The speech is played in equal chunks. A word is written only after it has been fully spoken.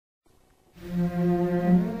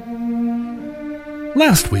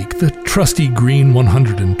Last week, the trusty green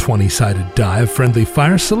 120-sided die of Friendly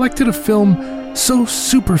Fire selected a film so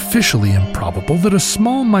superficially improbable that a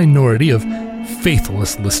small minority of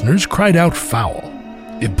faithless listeners cried out foul.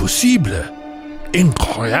 Impossible!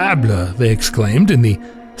 Incroyable! They exclaimed in the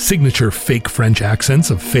signature fake French accents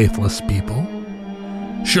of faithless people.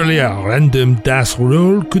 Surely a random dice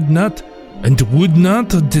roll could not and would not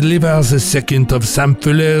deliver the second of Sam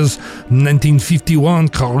Fuller's 1951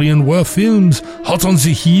 Korean war films hot on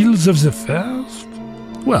the heels of the first?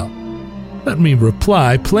 Well, let me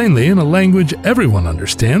reply plainly in a language everyone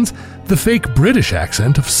understands, the fake British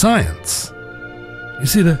accent of science. You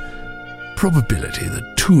see, the probability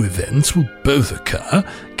that two events will both occur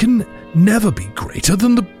can never be greater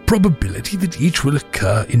than the probability that each will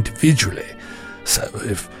occur individually. So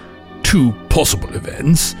if two possible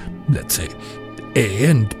events, let's say A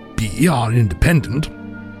and B, are independent,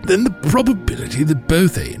 then the probability that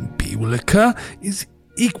both A and B will occur is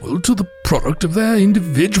equal to the product of their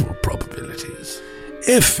individual probabilities.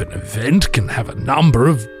 If an event can have a number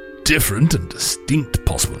of different and distinct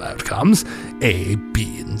possible outcomes, A,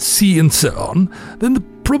 B, and C, and so on, then the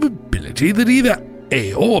probability that either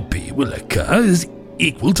A or B will occur is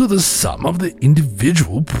equal to the sum of the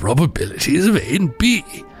individual probabilities of A and B.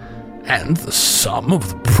 And the sum of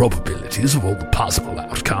the probabilities of all the possible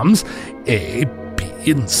outcomes, A, B,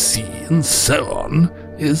 and C, and so on,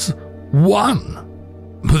 is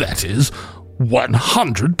 1. That is,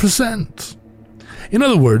 100%. In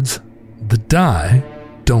other words, the die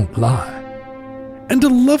don't lie. And a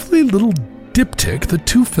lovely little diptych the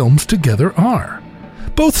two films together are.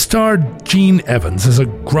 Both starred Gene Evans as a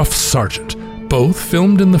gruff sergeant, both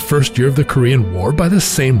filmed in the first year of the Korean War by the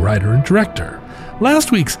same writer and director.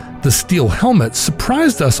 Last week's The Steel Helmet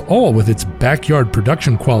surprised us all with its backyard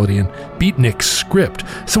production quality and beatnik script,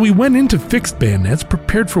 so we went into Fixed Bayonets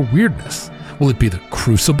prepared for weirdness. Will it be The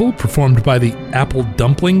Crucible, performed by the Apple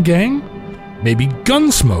Dumpling Gang? Maybe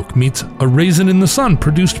Gunsmoke meets A Raisin in the Sun,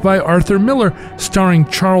 produced by Arthur Miller, starring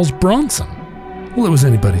Charles Bronson? Well, it was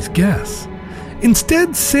anybody's guess.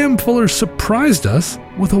 Instead, Sam Fuller surprised us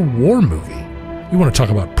with a war movie. You want to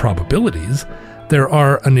talk about probabilities? There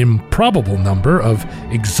are an improbable number of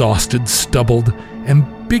exhausted, stubbled,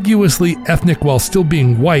 ambiguously ethnic while still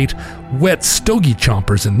being white, wet stogie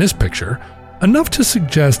chompers in this picture, enough to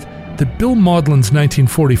suggest that Bill Maudlin's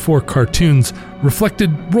 1944 cartoons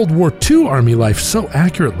reflected World War II Army life so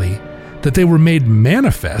accurately that they were made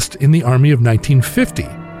manifest in the Army of 1950,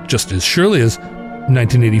 just as surely as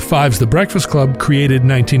 1985's The Breakfast Club created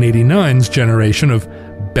 1989's generation of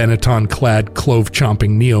Benetton-clad,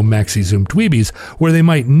 clove-chomping neo-maxi-zoom dweebies where they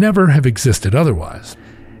might never have existed otherwise.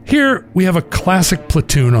 Here, we have a classic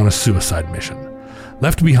platoon on a suicide mission,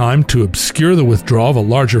 left behind to obscure the withdrawal of a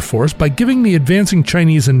larger force by giving the advancing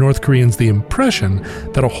Chinese and North Koreans the impression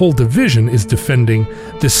that a whole division is defending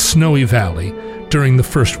this snowy valley during the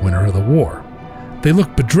first winter of the war. They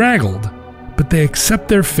look bedraggled, but they accept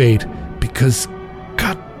their fate because,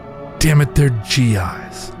 god damn it, they're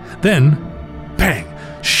GIs. Then, bang!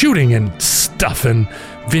 Shooting and stuff and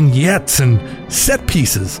vignettes and set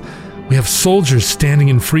pieces. We have soldiers standing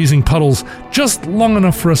in freezing puddles just long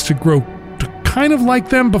enough for us to grow to kind of like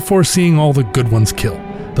them before seeing all the good ones killed.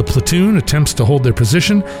 The platoon attempts to hold their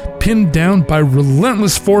position, pinned down by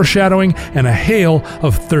relentless foreshadowing and a hail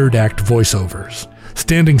of third-act voiceovers.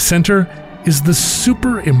 Standing center is the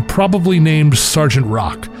super improbably named Sergeant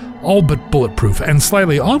Rock, all but bulletproof, and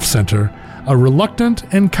slightly off-center, a reluctant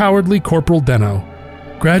and cowardly Corporal Deno,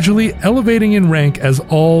 gradually elevating in rank as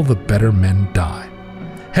all the better men die.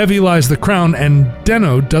 Heavy lies the crown, and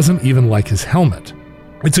Deno doesn't even like his helmet.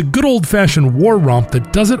 It's a good old-fashioned war romp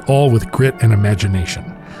that does it all with grit and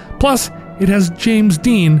imagination. Plus, it has James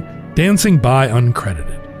Dean dancing by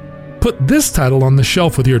uncredited. Put this title on the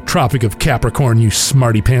shelf with your Tropic of Capricorn, you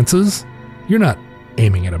smarty pantses. You're not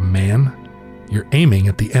aiming at a man. You're aiming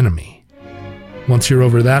at the enemy. Once you're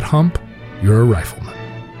over that hump, you're a rifleman.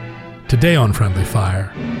 Today on Friendly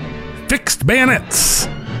Fire, Fixed Bayonets!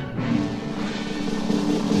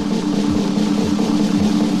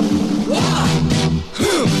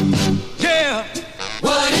 Yeah!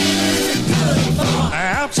 What is it good for?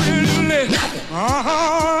 Absolutely nothing.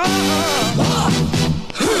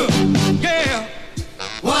 Yeah!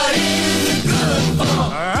 What is it good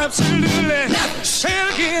for? Absolutely nothing. Say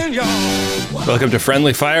it again, y'all. Welcome to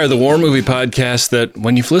Friendly Fire, the war movie podcast that,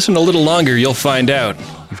 when you've listened a little longer, you'll find out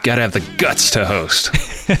you've got to have the guts to host.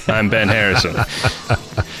 I'm Ben Harrison.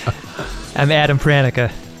 I'm Adam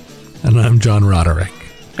Pranica. And I'm John Roderick.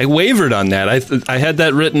 I wavered on that. I had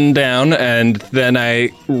that written down, and then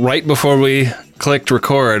right before we clicked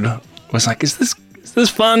record, was like, is this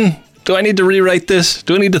fun? Do I need to rewrite this?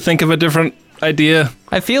 Do I need to think of a different idea?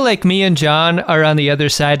 I feel like me and John are on the other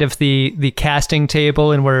side of the casting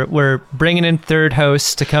table, and we're bringing in third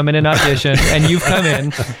hosts to come in and audition, and you've come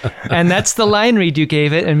in, and that's the line read you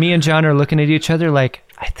gave it, and me and John are looking at each other like,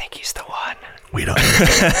 I think he's the one. We don't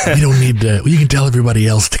need to. You can tell everybody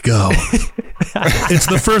else to go. It's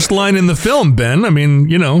the first line in the film, Ben. I mean,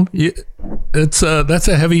 that's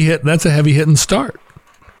a heavy hit. That's a heavy hit and start.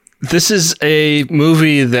 This is a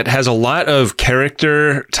movie that has a lot of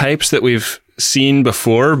character types that we've seen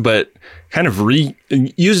before, but kind of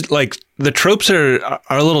reused. Like the tropes are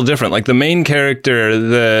a little different. Like the main character,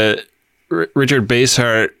 the Richard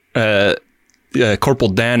Basehart,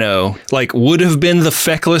 Corporal Dano, like would have been the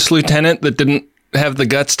feckless lieutenant that didn't have the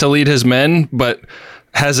guts to lead his men, but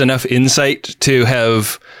has enough insight to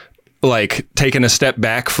have like taken a step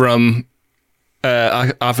back from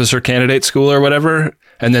officer candidate school or whatever,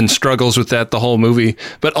 and then struggles with that the whole movie.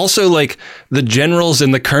 But also like the generals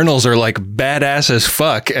and the colonels are like badass as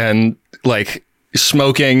fuck and like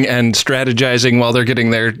smoking and strategizing while they're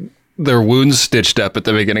getting their wounds stitched up at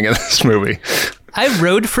the beginning of this movie. I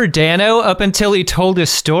rode for Dano up until he told his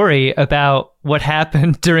story about what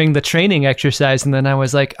happened during the training exercise. And then I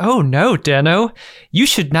was like, oh no, Dano, you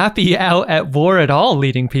should not be out at war at all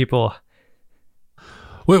leading people.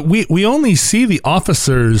 Well, we only see the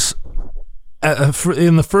officers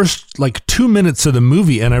in the first like 2 minutes of the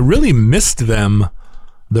movie, and I really missed them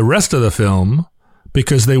the rest of the film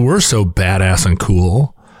because they were so badass and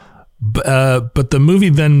cool. But the movie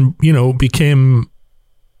then, became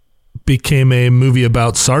a movie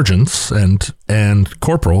about sergeants and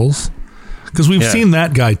corporals, because we've seen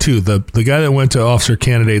that guy too, the guy that went to officer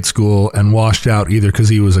candidate school and washed out either because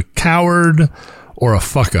he was a coward or a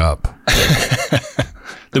fuck up.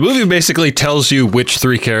 The movie basically tells you which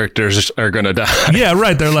three characters are going to die. Yeah,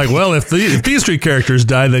 right. They're like, well, if these three characters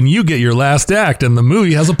die, then you get your last act, and the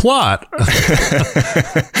movie has a plot.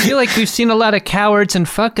 I feel like we've seen a lot of cowards and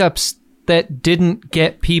fuck ups that didn't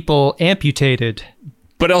get people amputated.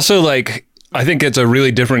 But also, like, I think it's a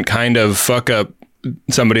really different kind of fuck up.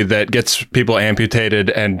 Somebody that gets people amputated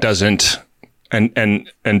and doesn't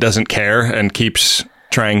doesn't care and keeps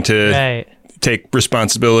trying to take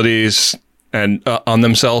responsibilities and on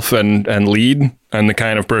themselves and lead, and the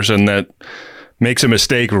kind of person that makes a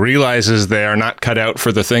mistake, realizes they are not cut out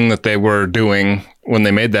for the thing that they were doing when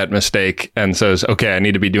they made that mistake, and says, okay, I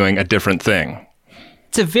need to be doing a different thing.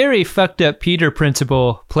 It's a very fucked up Peter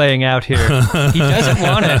principle playing out here. He doesn't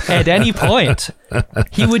want it at any point.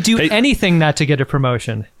 He would do anything not to get a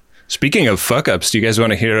promotion. Speaking of fuck ups, do you guys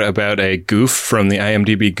want to hear about a goof from the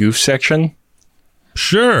IMDb goof section?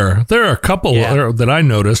 Sure. There are a couple that I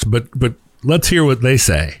noticed, but let's hear what they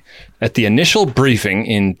say. At the initial briefing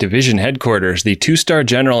in division headquarters, the 2-star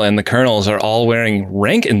general and the colonels are all wearing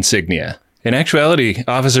rank insignia. In actuality,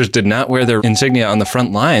 officers did not wear their insignia on the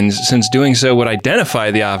front lines, since doing so would identify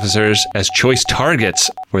the officers as choice targets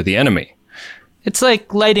for the enemy. It's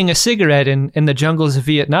like lighting a cigarette in the jungles of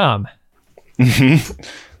Vietnam. Mm-hmm.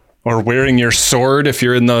 Or wearing your sword if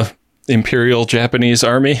you're in the Imperial Japanese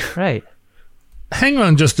Army. Right. Hang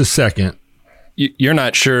on just a second. You're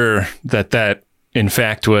not sure that in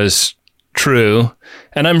fact was true,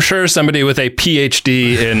 and I'm sure somebody with a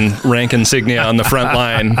PhD in rank insignia on the front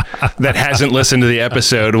line that hasn't listened to the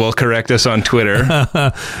episode will correct us on Twitter.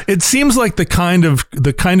 It seems like the kind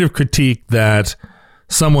of critique that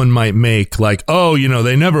someone might make, like, oh,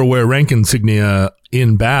 they never wear rank insignia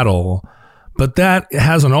in battle, but that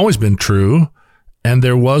hasn't always been true, and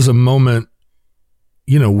there was a moment,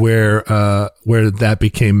 where that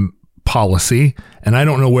became policy, and I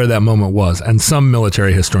don't know where that moment was. And some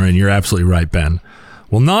military historian, you're absolutely right, Ben,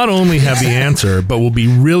 will not only have the answer, but will be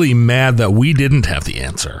really mad that we didn't have the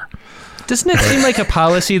answer. Doesn't it seem like a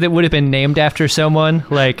policy that would have been named after someone?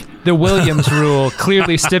 Like the Williams rule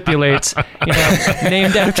clearly stipulates,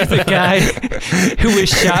 named after the guy who was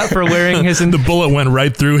shot for wearing his... The bullet went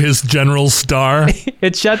right through his general's star.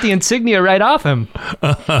 It shot the insignia right off him.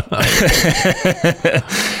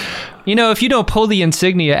 If you don't pull the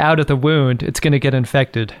insignia out of the wound, it's going to get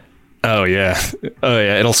infected. Oh, yeah.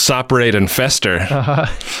 It'll suppurate and fester.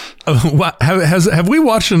 Have we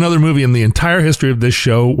watched another movie in the entire history of this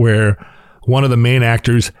show where one of the main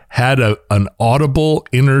actors had an audible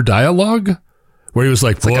inner dialogue? Where he was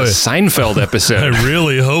like, boy, like a Seinfeld episode. I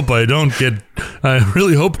really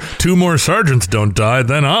hope 2 more sergeants don't die,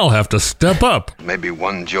 then I'll have to step up. Maybe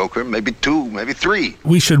 1 Joker, maybe 2, maybe 3.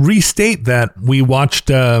 We should restate that we watched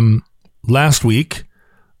last week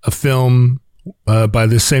a film by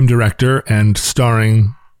the same director and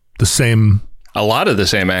starring a lot of the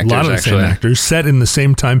same actors, same actors, set in the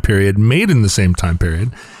same time period, made in the same time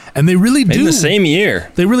period. And they really in do. the same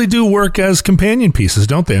year. They really do work as companion pieces,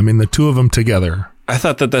 don't they? I mean, the two of them together. I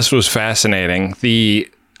thought that this was fascinating. The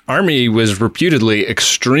Army was reputedly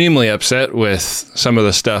extremely upset with some of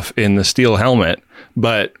the stuff in the Steel Helmet,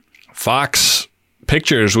 but Fox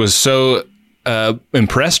Pictures was so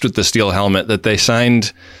impressed with the Steel Helmet that they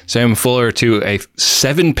signed Sam Fuller to a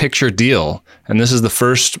 7-picture deal, and this is the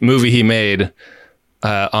first movie he made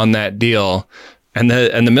on that deal. And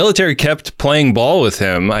the military kept playing ball with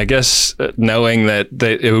him, I guess, knowing that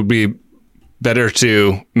it would be better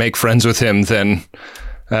to make friends with him than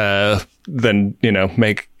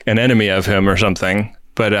make an enemy of him or something.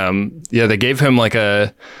 But they gave him like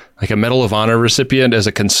a Medal of Honor recipient as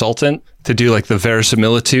a consultant to do like the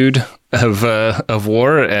verisimilitude of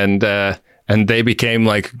war, and they became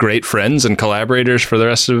like great friends and collaborators for the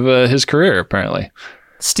rest of his career, apparently.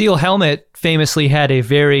 Steel Helmet famously had a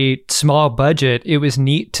very small budget. It was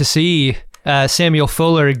neat to see Samuel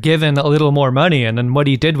Fuller given a little more money and what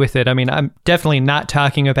he did with it. I mean, I'm definitely not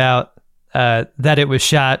talking about that it was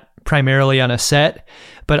shot primarily on a set,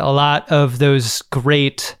 but a lot of those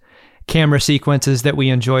great camera sequences that we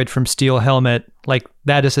enjoyed from Steel Helmet, like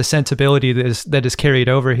that is a sensibility that is carried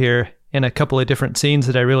over here in a couple of different scenes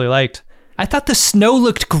that I really liked. I thought the snow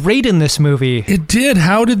looked great in this movie. It did.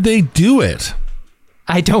 How did they do it?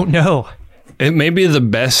 I don't know. It may be the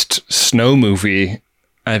best snow movie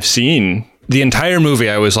I've seen. The entire movie,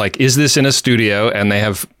 I was like, is this in a studio and they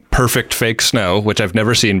have perfect fake snow, which I've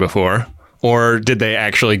never seen before? Or did they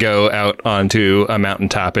actually go out onto a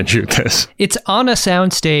mountaintop and shoot this? It's on a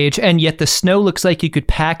soundstage, and yet the snow looks like you could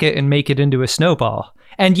pack it and make it into a snowball.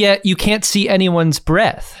 And yet you can't see anyone's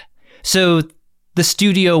breath. So the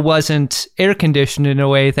studio wasn't air conditioned in a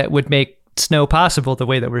way that would make snow possible the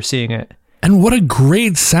way that we're seeing it. And what a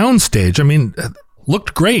great soundstage. I mean,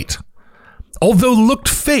 looked great. Although looked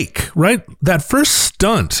fake, right? That first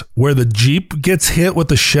stunt where the Jeep gets hit with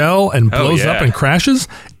the shell and blows up and crashes,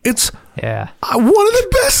 it's one of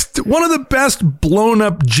the best blown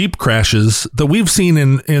up Jeep crashes that we've seen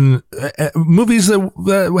in movies that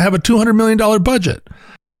have a $200 million budget.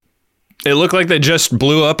 It looked like they just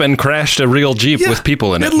blew up and crashed a real Jeep with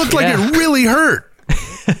people in it. It looked like it really hurt.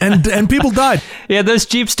 and people died. Yeah, those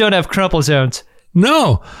Jeeps don't have crumple zones.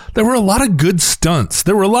 No, there were a lot of good stunts.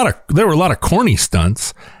 There were a lot of corny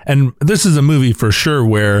stunts, and this is a movie for sure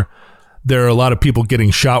where there are a lot of people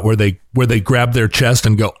getting shot where they grab their chest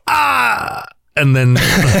and go and then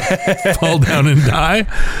fall down and die.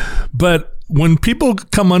 But when people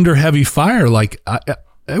come under heavy fire,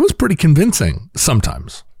 it was pretty convincing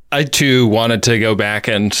sometimes. I too wanted to go back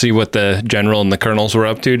and see what the general and the colonels were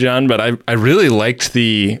up to, John, but I really liked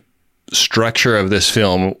the structure of this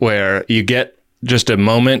film where you get just a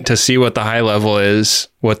moment to see what the high level is,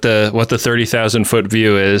 what the 30,000 foot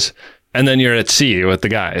view is, and then you're at sea with the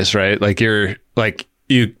guys, right? Like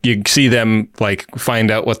you see them like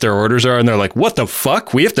find out what their orders are, and they're like, "What the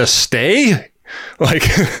fuck? We have to stay?" Like,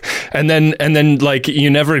 and then like you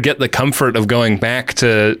never get the comfort of going back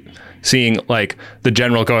to seeing like the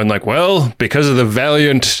general going like, "Well, because of the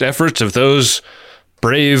valiant efforts of those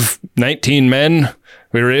brave 19 men,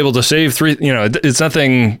 we were able to save 3." You know, it's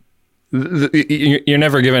nothing. You're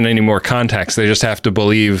never given any more context. They just have to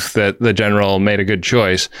believe that the general made a good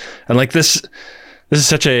choice. And like this is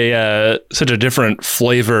such a different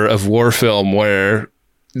flavor of war film where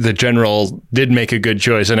the general did make a good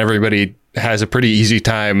choice and everybody has a pretty easy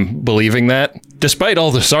time believing that, despite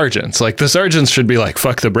all the sergeants. Like the sergeants should be like,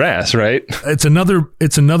 fuck the brass, right? It's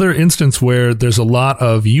another instance where there's a lot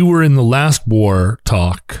of you were in the last war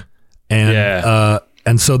talk. And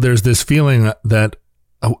so there's this feeling that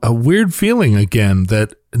a weird feeling again,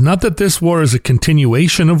 that not that this war is a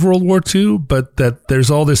continuation of World War II, but that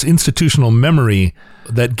there's all this institutional memory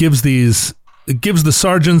that gives the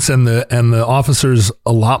sergeants and the officers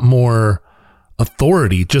a lot more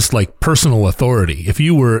authority, just like personal authority. If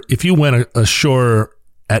you went ashore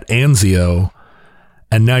at Anzio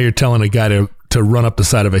and now you're telling a guy to run up the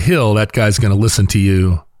side of a hill, that guy's going to listen to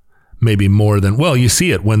you maybe more than, well, you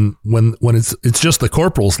see it when it's just the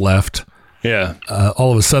corporals left. Yeah.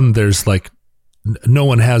 All of a sudden there's like no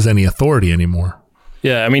one has any authority anymore.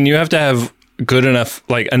 Yeah. I mean, you have to have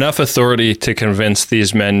enough authority to convince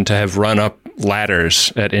these men to have run up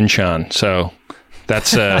ladders at Incheon. So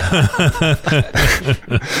that's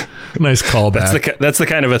nice callback. That's the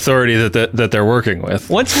kind of authority that they're working with.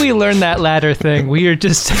 Once we learn that ladder thing, we are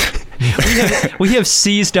just we have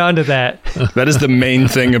seized onto that. That is the main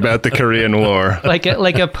thing about the Korean War. Like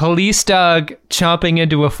a police dog chomping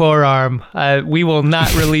into a forearm. We will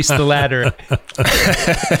not release the ladder.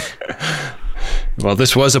 Well,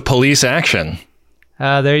 this was a police action.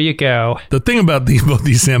 There you go. The thing about both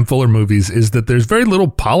these Sam Fuller movies is that there's very little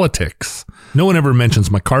politics. No one ever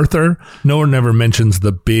mentions MacArthur. No one ever mentions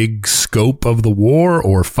the big scope of the war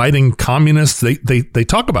or fighting communists. They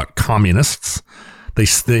talk about communists. They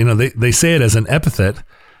say it as an epithet.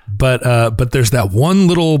 But there's that one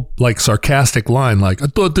little like sarcastic line, like, I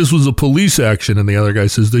thought this was a police action, and the other guy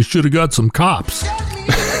says they should have got some cops.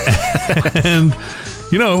 And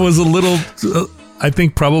it was a little. I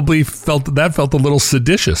think probably felt a little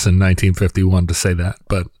seditious in 1951 to say that,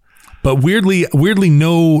 but weirdly,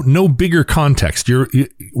 no bigger context.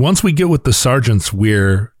 Once we get with the sergeants,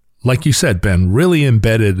 we're, like you said, Ben, really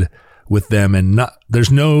embedded with them, and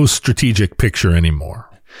there's no strategic picture anymore.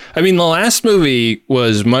 I mean, the last movie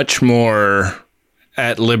was much more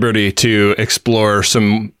at liberty to explore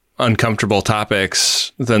some uncomfortable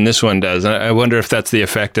topics than this one does. And I wonder if that's the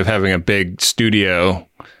effect of having a big studio,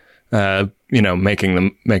 making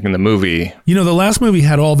the movie. The last movie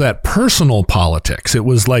had all that personal politics. It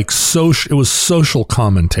was like social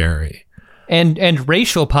commentary. And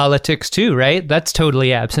racial politics too, right? That's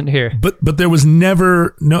totally absent here. But there was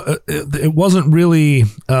never it wasn't really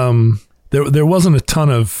there wasn't a ton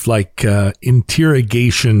of like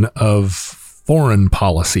interrogation of foreign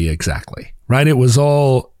policy exactly, right? It was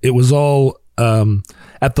all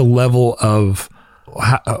at the level of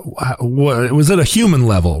it was at a human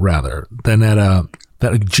level rather than at a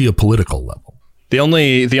geopolitical level. The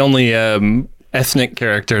only ethnic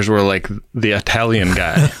characters were like the Italian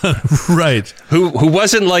guy, right? Who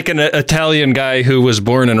wasn't like an Italian guy who was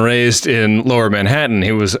born and raised in Lower Manhattan.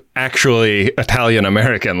 He was actually Italian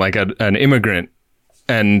American, like an immigrant,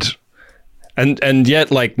 and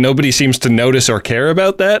yet like nobody seems to notice or care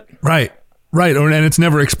about that. Right. And it's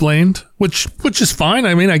never explained, which is fine.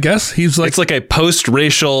 I mean, I guess he's like, it's like a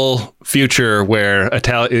post-racial future where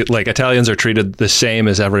Italians are treated the same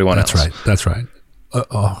as everyone else. That's right.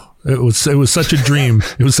 It was such a dream.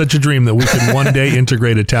 It was such a dream that we could one day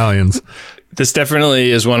integrate Italians. This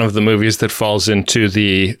definitely is one of the movies that falls into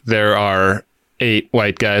there are 8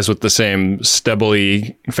 white guys with the same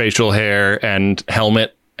stubbly facial hair and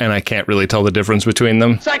helmet, and I can't really tell the difference between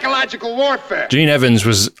them. Psychological warfare. Gene Evans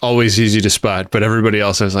was always easy to spot, but everybody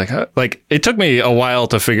else was like it took me a while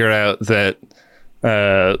to figure out that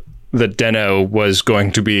Deno was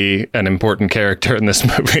going to be an important character in this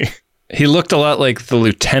movie. He looked a lot like the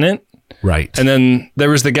lieutenant. Right. And then there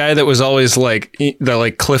was the guy that was always like the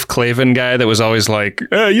like Cliff Clavin guy that was always like,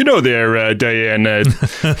 there, Diane,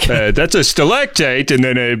 that's a stalactite. And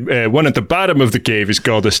then one at the bottom of the cave is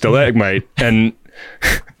called a stalagmite. And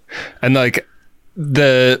like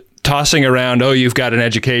the tossing around, you've got an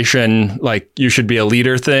education, like you should be a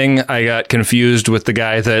leader thing. I got confused with the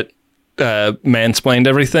guy that mansplained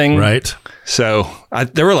everything. Right. So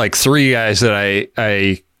there were like 3 guys that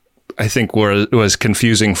I think was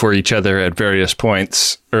confusing for each other at various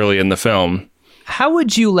points early in the film. How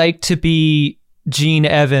would you like to be Gene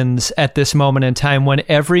Evans at this moment in time when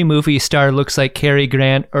every movie star looks like Cary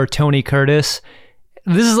Grant or Tony Curtis?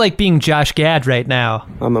 This is like being Josh Gad right now.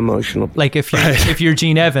 I'm emotional. Like if you're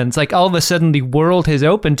Gene Evans, like all of a sudden the world has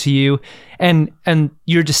opened to you, and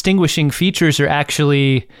your distinguishing features are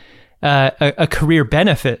actually a career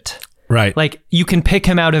benefit. Right. Like you can pick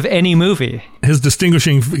him out of any movie. His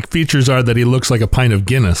distinguishing features are that he looks like a pint of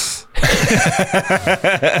Guinness.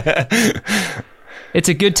 It's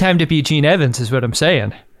a good time to be Gene Evans is what I'm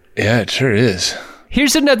saying. Yeah, it sure is.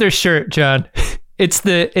 Here's another shirt, John. It's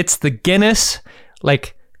the Guinness,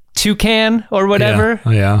 like toucan or whatever.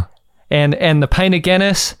 Yeah. And the pint of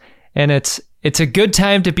Guinness, and it's a good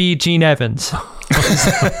time to be Gene Evans.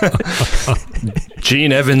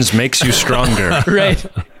 Gene Evans makes you stronger. Right.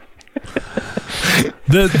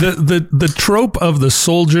 The trope of the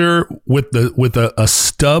soldier with a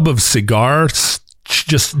stub of cigar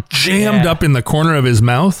just jammed up in the corner of his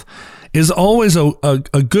mouth is always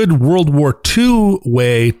a good World War II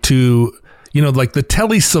way to, like the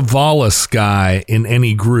Telly Savalas guy in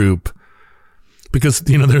any group. Because,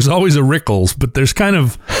 there's always a Rickles, but there's kind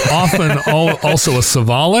of often also a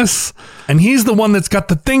Savalas. And he's the one that's got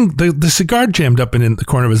the cigar jammed up in the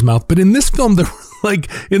corner of his mouth. But in this film, like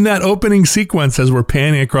in that opening sequence as we're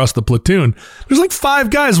panning across the platoon, there's like 5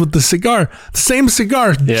 guys with the same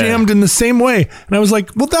cigar jammed in the same way. And I was like,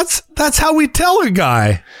 well, that's how we tell a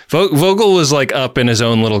guy. Vogel was like up in his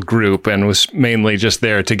own little group and was mainly just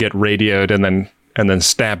there to get radioed and then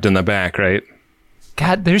stabbed in the back, right?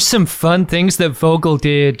 God, there's some fun things that Vogel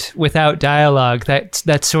did without dialogue.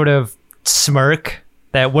 That sort of smirk,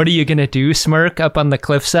 that what are you going to do smirk up on the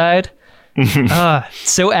cliffside.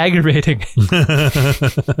 So aggravating.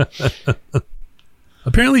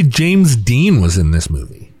 Apparently James Dean was in this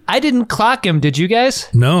movie. I didn't clock him. Did you guys?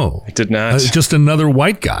 No. I did not. Just another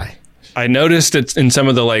white guy. I noticed it in some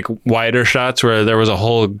of the like wider shots where there was a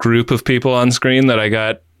whole group of people on screen that I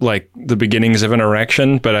got like the beginnings of an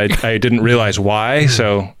erection, but I didn't realize why.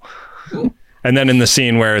 So, and then in the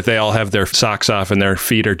scene where they all have their socks off and their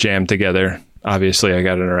feet are jammed together, obviously I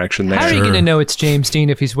got an erection there. How are you going to know it's James Dean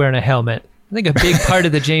if he's wearing a helmet? I think a big part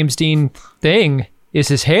of the James Dean thing is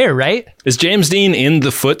his hair, right? Is James Dean in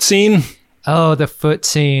the foot scene? Oh, the foot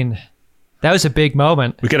scene. That was a big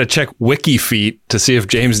moment. We got to check Wiki Feet to see if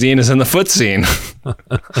James Dean is in the foot scene.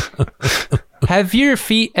 Have your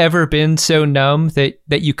feet ever been so numb that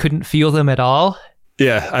you couldn't feel them at all?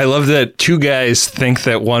 Yeah, I love that two guys think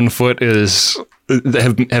that one foot is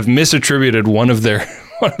have misattributed one of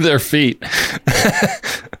their feet.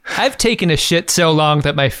 I've taken a shit so long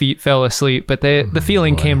that my feet fell asleep, but the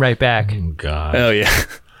feeling came right back. Oh, God. Oh yeah.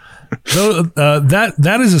 So,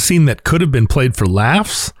 that is a scene that could have been played for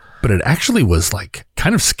laughs, but it actually was like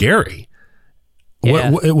kind of scary.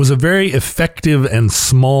 Yeah. It was a very effective and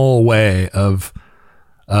small way of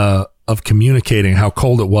communicating how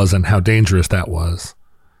cold it was and how dangerous that was.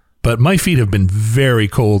 But my feet have been very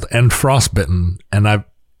cold and frostbitten, and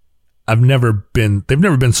they've never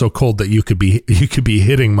been so cold that you could be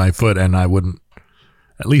hitting my foot and I wouldn't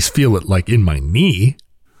at least feel it like in my knee.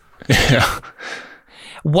 Yeah.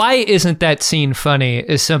 Why isn't that scene funny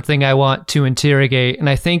is something I want to interrogate. And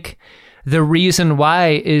I think the reason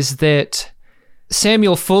why is that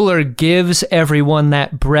Samuel Fuller gives everyone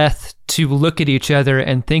that breath to look at each other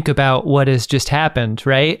and think about what has just happened,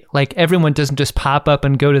 right? Like everyone doesn't just pop up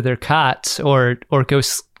and go to their cots or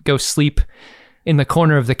go sleep in the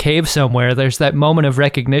corner of the cave somewhere. There's that moment of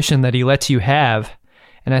recognition that he lets you have.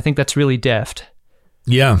 And I think that's really deft.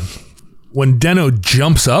 Yeah. When Deno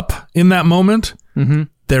jumps up in that moment,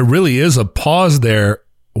 there really is a pause there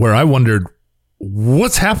where I wondered,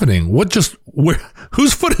 what's happening?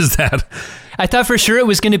 Whose foot is that? I thought for sure it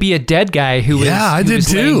was going to be a dead guy who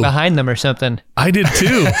was laying behind them or something. I did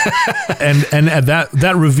too. and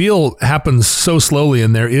that reveal happens so slowly,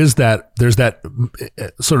 and there's that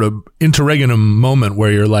sort of interregnum moment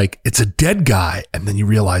where you're like, it's a dead guy, and then you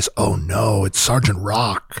realize, oh no, it's Sergeant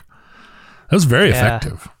Rock. That was very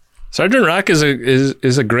effective. Sergeant Rock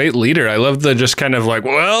is a great leader. I love the just kind of like,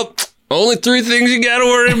 well, only 3 things you got to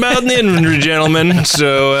worry about in the infantry, gentlemen.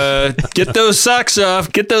 So get those socks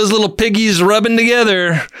off. Get those little piggies rubbing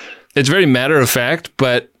together. It's very matter of fact,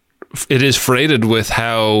 but it is freighted with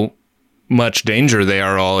how much danger they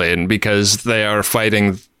are all in because they are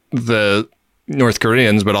fighting the North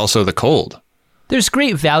Koreans, but also the cold. There's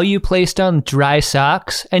great value placed on dry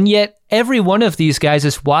socks, and yet every one of these guys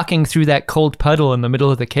is walking through that cold puddle in the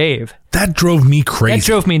middle of the cave. That drove me crazy. That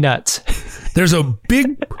drove me nuts. There's a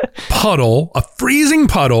big puddle, a freezing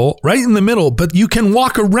puddle right in the middle, but you can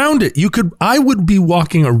walk around it. I would be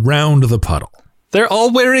walking around the puddle. They're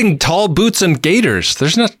all wearing tall boots and gaiters.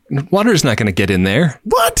 Water's not going to get in there.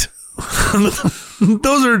 What?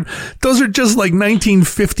 Those are just like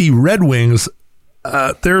 1950 Red Wings.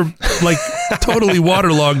 They're like totally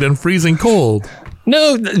waterlogged and freezing cold.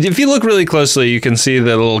 No, if you look really closely, you can see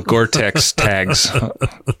the little Gore-Tex tags.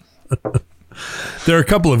 There are a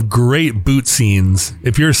couple of great boot scenes.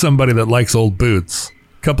 If you're somebody that likes old boots,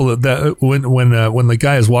 a couple of that when the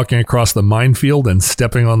guy is walking across the minefield and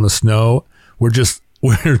stepping on the snow, we're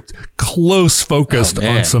close focused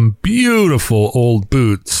on some beautiful old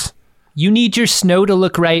boots. You need your snow to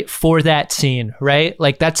look right for that scene, right?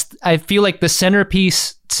 Like I feel like the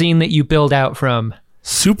centerpiece scene that you build out from.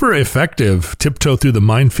 Super effective tiptoe through the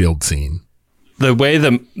minefield scene. The way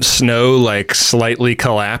the snow like slightly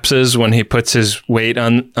collapses when he puts his weight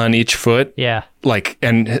on each foot. Yeah. Like,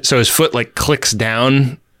 and so his foot like clicks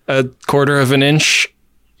down a quarter of an inch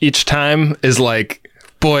each time is like,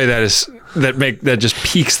 boy, that just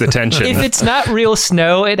piques the tension. If it's not real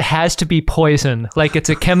snow, it has to be poison. Like it's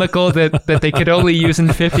a chemical that they could only use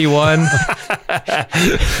in 51.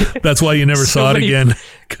 That's why you never saw it again.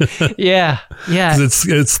 Yeah.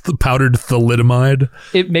 It's the powdered thalidomide.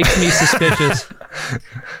 It makes me suspicious.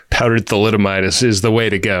 Powdered thalidomide is the way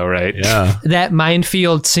to go, right? Yeah. That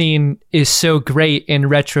minefield scene is so great in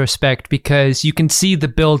retrospect because you can see the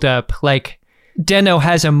buildup. Like Deno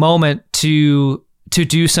has a moment to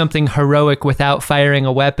do something heroic without firing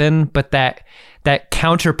a weapon, but that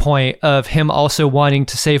counterpoint of him also wanting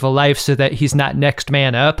to save a life so that he's not next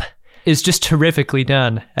man up is just terrifically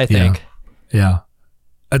done, I think. Yeah.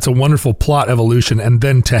 That's a wonderful plot evolution. And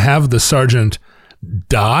then to have the sergeant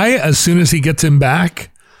die as soon as he gets him back.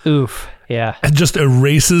 Oof. Yeah. It just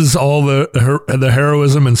erases all the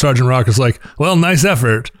heroism, and Sergeant Rock is like, well, nice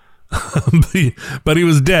effort. but he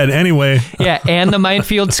was dead anyway. Yeah, and the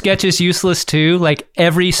minefield sketch is useless too. Like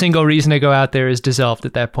every single reason to go out there is dissolved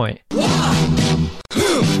at that point. I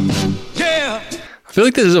feel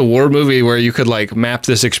like this is a war movie where you could like map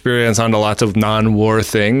this experience onto lots of non-war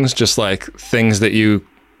things, just like things that you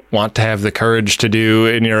want to have the courage to do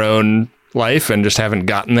in your own life and just haven't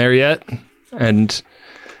gotten there yet. And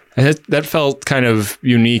that felt kind of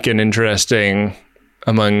unique and interesting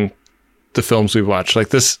among the films we've watched. Like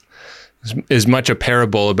this is much a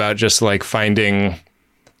parable about just like finding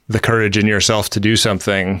the courage in yourself to do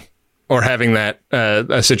something, or having that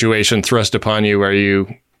a situation thrust upon you where you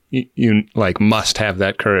like must have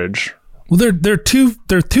that courage. Well, there are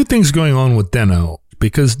two things going on with Denno,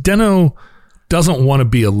 because Denno doesn't want to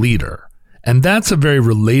be a leader, and that's a very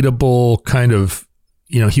relatable kind of,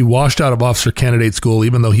 he washed out of officer candidate school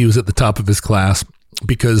even though he was at the top of his class,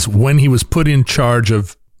 because when he was put in charge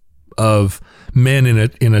of men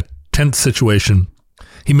in a tense situation,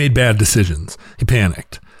 he made bad decisions. He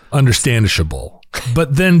panicked. Understandable.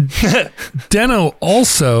 But then Denno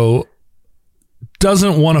also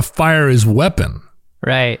doesn't want to fire his weapon.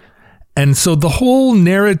 Right. And so the whole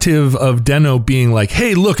narrative of Denno being like,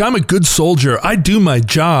 hey, look, I'm a good soldier. I do my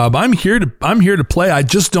job. I'm here to play. I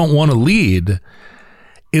just don't want to lead,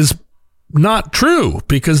 is not true,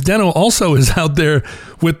 because Denno also is out there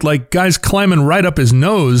with like guys climbing right up his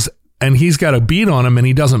nose, and he's got a bead on him and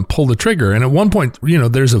he doesn't pull the trigger. And at one point,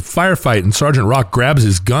 there's a firefight and Sergeant Rock grabs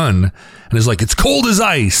his gun and is like, it's cold as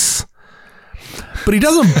ice. But he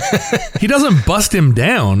doesn't bust him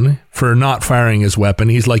down for not firing his weapon.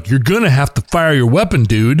 He's like, you're going to have to fire your weapon,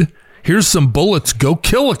 dude. Here's some bullets. Go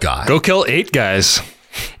kill a guy. Go kill 8 guys.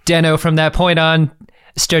 Denno, from that point on,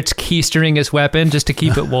 starts keystering his weapon just to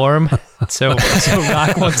keep it warm. So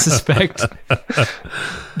Rock won't suspect.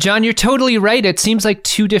 John, you're totally right. It seems like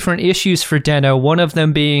two different issues for Denno, one of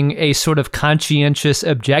them being a sort of conscientious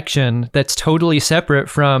objection that's totally separate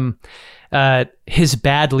from his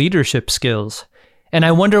bad leadership skills. And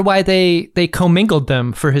I wonder why they commingled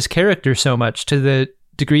them for his character so much, to the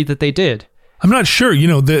degree that they did. I'm not sure.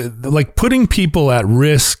 The like putting people at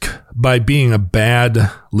risk by being a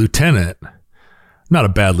bad lieutenant. Not a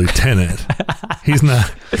bad lieutenant. He's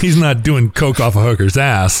not doing coke off a hooker's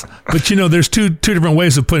ass. But there's two different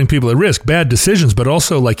ways of putting people at risk. Bad decisions, but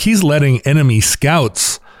also like he's letting enemy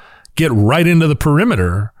scouts get right into the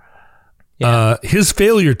perimeter. Yeah. His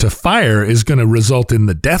failure to fire is going to result in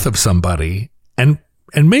the death of somebody, and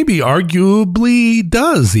maybe arguably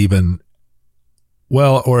does even.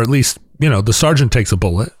 Well, or at least, the sergeant takes a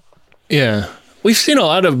bullet. Yeah. We've seen a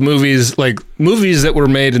lot of movies, like movies that were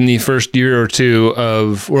made in the first year or two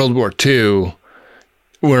of World War II,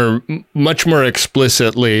 were much more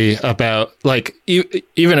explicitly about, like,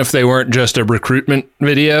 even if they weren't just a recruitment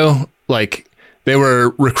video, like they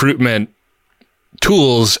were recruitment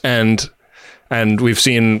tools, and we've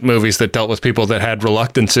seen movies that dealt with people that had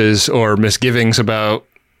reluctances or misgivings about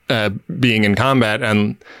being in combat,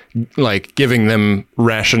 and like giving them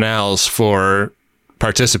rationales for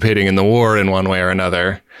participating in the war in one way or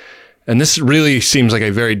another. And this really seems like a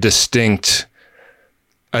very distinctly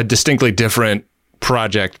different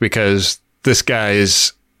project, because this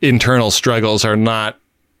guy's internal struggles are not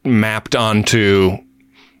mapped onto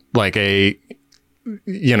like a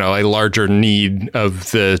larger need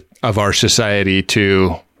of our society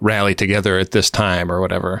to rally together at this time or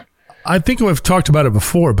whatever. I think we've talked about it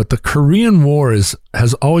before, but the Korean War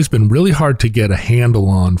has always been really hard to get a handle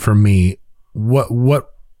on for me. What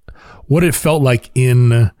it felt like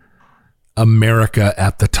in America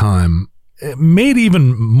at the time. It made it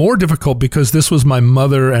even more difficult because this was my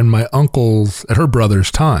mother and my uncle's, at her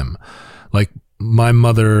brother's time. Like, my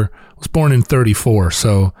mother was born in 1934,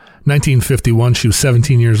 so 1951, she was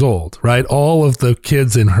 17 years old, right? All of the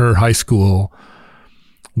kids in her high school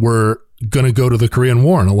were going to go to the Korean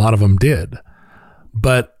War, and a lot of them did.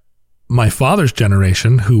 But my father's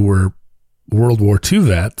generation, who were World War II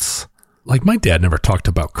vets, like, my dad never talked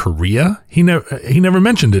about Korea. He never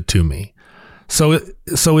mentioned it to me. So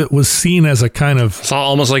it was seen as a kind of... It's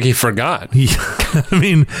almost like he forgot. I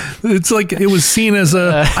mean, it's like it was seen as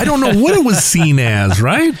a... I don't know what it was seen as,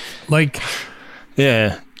 right? Like...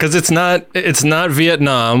 Yeah, because it's not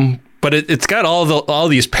Vietnam, but it's got all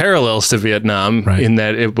these parallels to Vietnam, right, in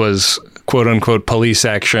that it was quote unquote police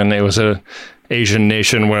action. It was a Asian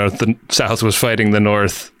nation where the South was fighting the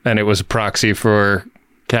North, and it was a proxy for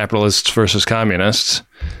capitalists versus communists.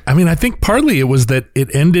 I mean, I think partly it was that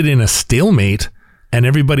it ended in a stalemate, and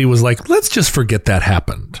everybody was like, let's just forget that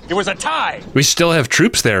happened. It was a tie. We still have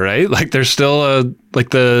troops there, right? Like, there's still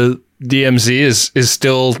like the DMZ is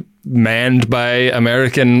still manned by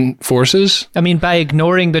American forces. I mean, by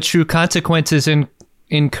ignoring the true consequences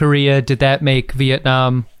in Korea, did that make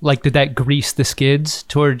Vietnam, did that grease the skids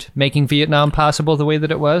toward making Vietnam possible the way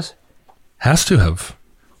that it was? Has to have.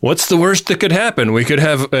 What's the worst that could happen? We could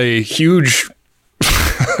have a huge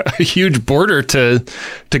a huge border to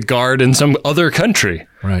guard in some other country.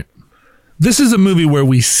 Right. This is a movie where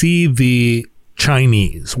we see the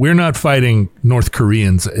Chinese. We're not fighting North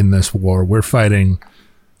Koreans in this war. We're fighting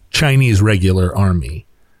Chinese regular army.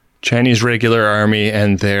 Chinese regular army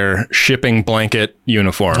and their shipping blanket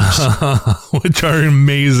uniforms. Which are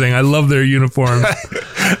amazing. I love their uniforms.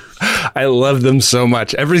 I love them so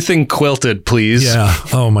much. Everything quilted, please. Yeah.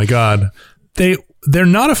 Oh my God. They're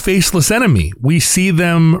not a faceless enemy. We see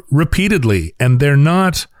them repeatedly, and they're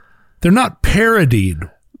not parodied.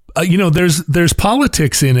 There's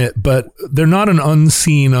politics in it, but they're not an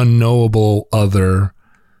unseen, unknowable other.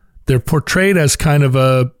 They're portrayed as kind of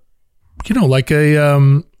a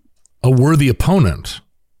worthy opponent.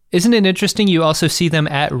 Isn't it interesting? You also see them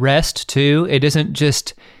at rest too. It isn't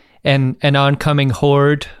just an oncoming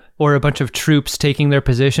horde or a bunch of troops taking their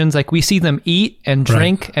positions. Like, we see them eat and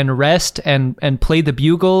drink and rest and play the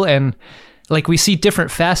bugle, and we see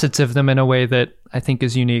different facets of them in a way that I think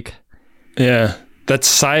is unique. Yeah. That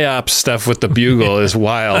psyop stuff with the bugle is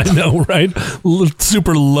wild. I know, right?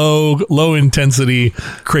 Super low intensity,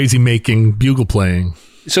 crazy making bugle playing.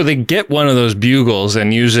 So they get one of those bugles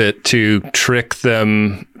and use it to trick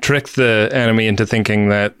the enemy into thinking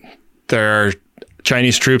that there are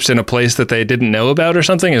Chinese troops in a place that they didn't know about or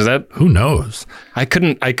something. Is that? Who knows? I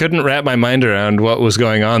couldn't wrap my mind around what was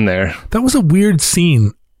going on there. That was a weird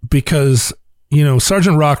scene because,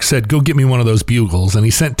 Sergeant Rock said, "Go get me one of those bugles." And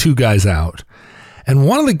he sent 2 guys out, and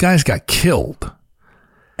one of the guys got killed.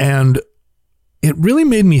 And it really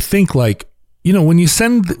made me think, when you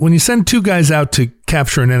send 2 guys out to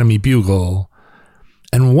capture an enemy bugle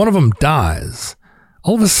and one of them dies,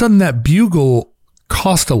 all of a sudden that bugle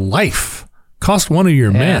cost a life. Cost one of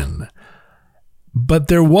your men. But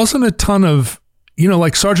there wasn't a ton of,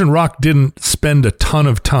 Sergeant Rock didn't spend a ton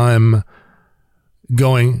of time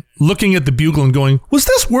looking at the bugle and going, was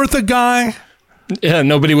this worth a guy? Yeah,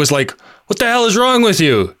 nobody was like, what the hell is wrong with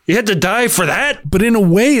you? You had to die for that? But in a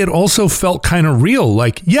way, it also felt kind of real.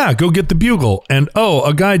 Go get the bugle. And,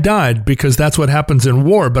 a guy died because that's what happens in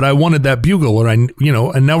war. But I wanted that bugle, and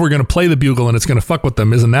now we're going to play the bugle and it's going to fuck with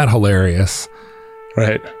them. Isn't that hilarious?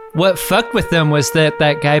 Right. What fucked with them was that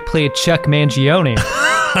guy played Chuck Mangione.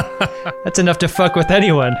 That's enough to fuck with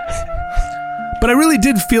anyone. But I really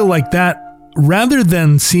did feel like that, rather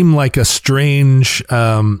than seem like a strange,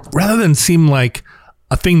 rather than seem like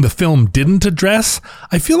a thing the film didn't address,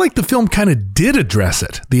 I feel like the film kind of did address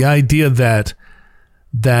it. The idea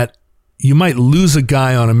that you might lose a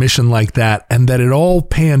guy on a mission like that and that it all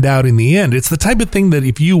panned out in the end. It's the type of thing that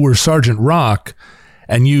if you were Sergeant Rock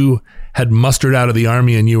and you had mustered out of the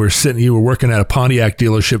army and you were working at a Pontiac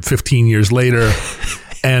dealership 15 years later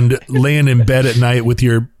and laying in bed at night with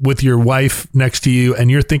your wife next to you,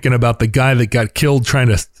 and you're thinking about the guy that got killed trying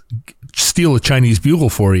to steal a Chinese bugle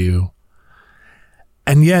for you.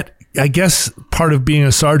 And yet, I guess part of being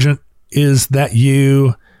a sergeant is that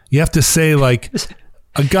you have to say,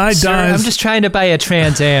 a guy Sir, dies. I'm just trying to buy a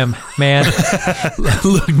Trans Am, man.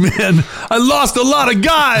 Look, man, I lost a lot of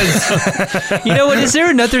guys. You know what? Is there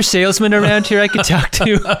another salesman around here I could talk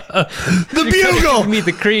to? The bugle. Give me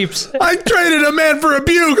the creeps. I traded a man for a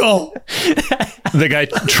bugle. The guy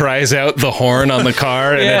tries out the horn on the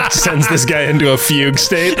car and it sends this guy into a fugue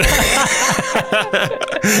state.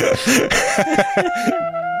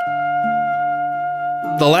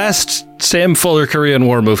 The last Sam Fuller Korean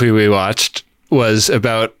War movie we watched was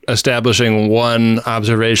about establishing one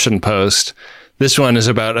observation post. This one is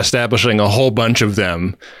about establishing a whole bunch of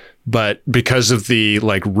them, but because of the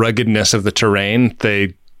ruggedness of the terrain,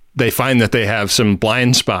 they find that they have some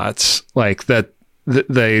blind spots, that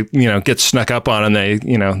they get snuck up on, and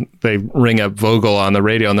they ring up Vogel on the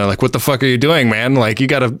radio and they're like, what the fuck are you doing, man? You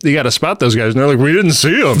gotta spot those guys. And they're like, we didn't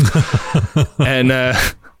see them. And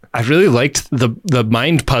I really liked the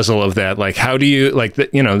mind puzzle of that. How do you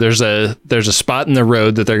there's a spot in the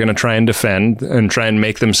road that they're going to try and defend and try and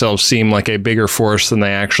make themselves seem like a bigger force than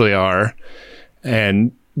they actually are.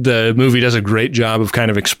 And the movie does a great job of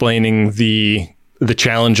kind of explaining the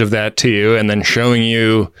challenge of that to you, and then showing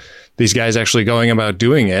you these guys actually going about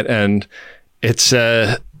doing it. And it's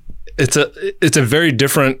a very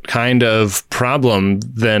different kind of problem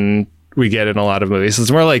than we get in a lot of movies.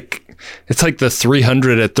 It's more it's like the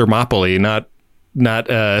 300 at Thermopylae, not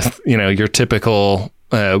your typical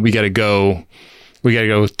we gotta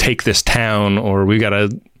go take this town, or we gotta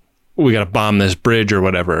bomb this bridge or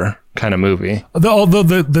whatever. kind of movie. Although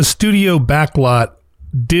the studio backlot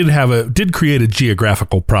did create a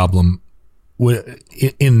geographical problem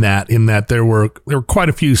in that there were quite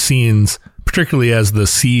a few scenes, particularly as the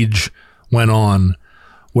siege went on,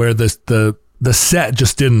 where the set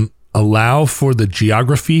just didn't allow for the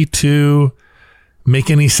geography to make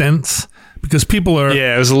any sense, because people are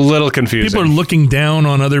it was a little confusing. People are looking down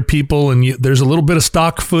on other people, and there's a little bit of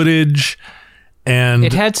stock footage, and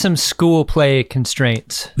it had some school play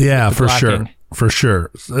constraints. Yeah, for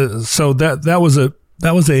sure. So that was a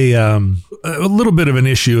little bit of an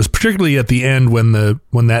issue, particularly at the end when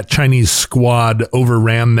that Chinese squad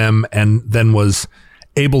overran them and then was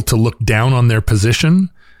able to look down on their position.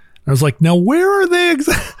 I was like, now where are they?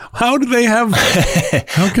 How do they have?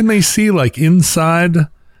 How can they see like inside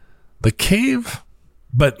the cave?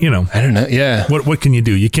 But I don't know. Yeah. What can you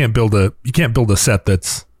do? You can't build a set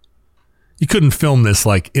that's. You couldn't film this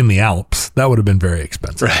like in the Alps. That would have been very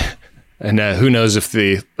expensive. Right. And who knows if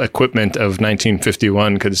the equipment of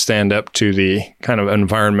 1951 could stand up to the kind of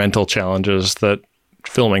environmental challenges that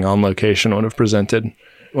filming on location would have presented.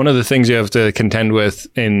 One of the things you have to contend with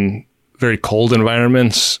in very cold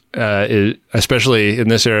environments, especially in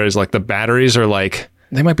this area, is like the batteries are like,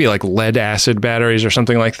 they might be like lead acid batteries or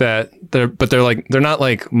something like that. They're not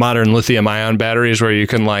like modern lithium ion batteries where you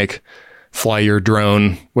can like fly your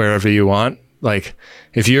drone wherever you want. Like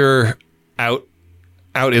if you're out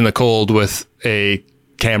in the cold with a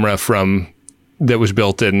camera that was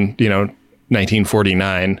built in,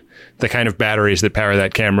 1949, the kind of batteries that power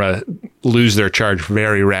that camera lose their charge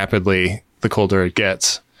very rapidly the colder it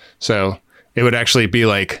gets. So it would actually be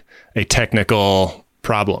like a technical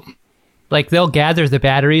problem. Like they'll gather the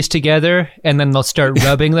batteries together and then they'll start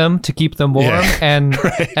rubbing them to keep them warm. Yeah,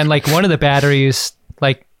 and like one of the batteries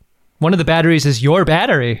is your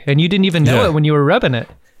battery and you didn't even know it when you were rubbing it.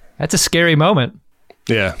 That's a scary moment.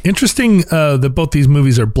 Yeah. Interesting that both these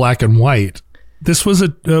movies are black and white. This was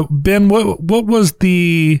Ben, what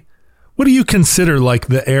do you consider like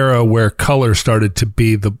the era where color started to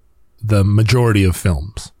be the majority of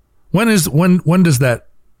films? When does that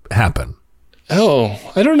happen? Oh,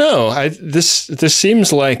 I don't know. This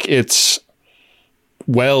seems like it's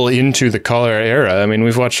well into the color era. I mean,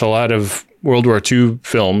 we've watched a lot of World War II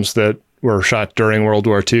films that were shot during World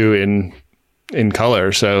War II in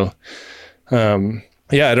color. So, I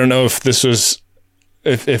don't know if this was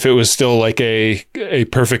if it was still like a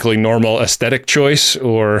perfectly normal aesthetic choice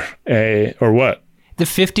or what. The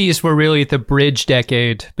 50s were really the bridge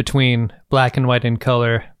decade between black and white and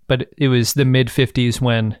color, but it was the mid 50s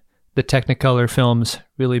when the Technicolor films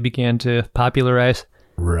really began to popularize.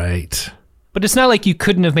 Right. But it's not like you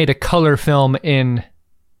couldn't have made a color film in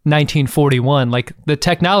 1941. Like the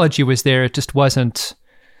technology was there, it just wasn't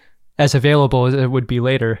as available as it would be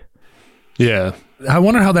later. Yeah. I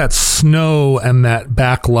wonder how that snow and that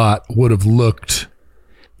backlot would have looked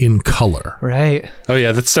in color. Right. Oh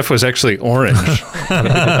yeah, that stuff was actually orange. I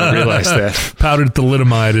didn't realize that. Powdered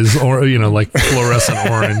thalidomide is like fluorescent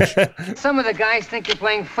orange. Some of the guys think you're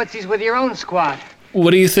playing footsies with your own squad.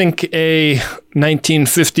 What do you think a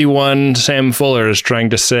 1951 Sam Fuller is trying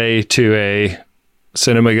to say to a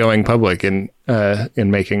cinema-going public in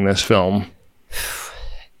making this film?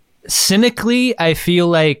 Cynically, I feel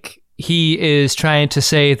like he is trying to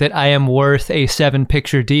say that I am worth a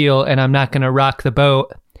 7-picture deal and I'm not going to rock the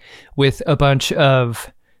boat with a bunch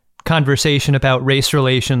of conversation about race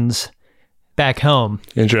relations back home.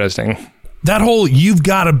 Interesting. That whole you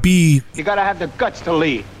got to have the guts to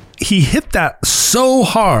lead. He hit that so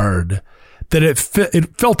hard that it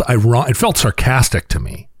felt ironic. It felt sarcastic to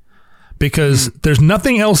me because there's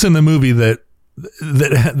nothing else in the movie that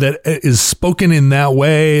is spoken in that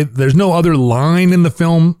way. There's no other line in the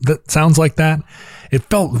film that sounds like that. It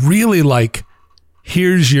felt really like,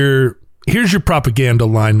 here's your propaganda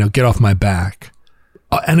line. Now get off my back.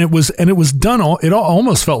 And it was done. It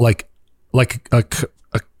almost felt like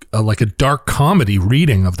a dark comedy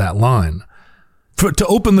reading of that line. To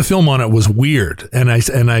open the film on it was weird, and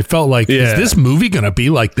I felt like, is this movie going to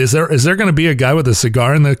be like this? Is there going to be a guy with a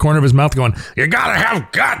cigar in the corner of his mouth going, "You gotta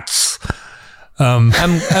have guts"? I'm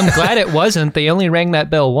glad it wasn't. They only rang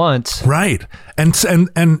that bell once, right? And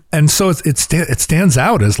so it stands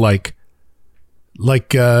out as like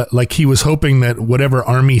he was hoping that whatever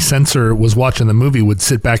army censor was watching the movie would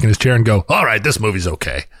sit back in his chair and go, "All right, this movie's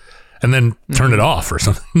okay," and then turn it off or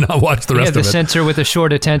something. Not watch the rest of it. The censor with a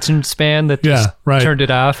short attention span that just turned it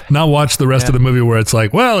off. Not watch the rest of the movie where it's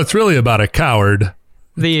like, well, it's really about a coward.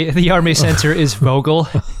 The army censor is Vogel.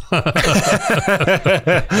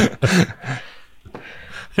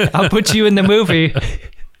 I'll put you in the movie.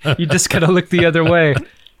 You just gotta look the other way.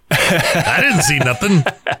 I didn't see nothing.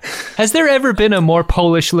 Has there ever been a more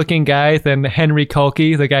Polish-looking guy than Henry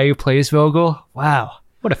Kulke, the guy who plays Vogel? Wow,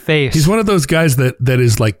 what a face. He's one of those guys that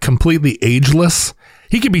is like completely ageless.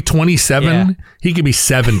 He could be 27. Yeah. He could be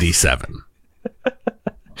 77.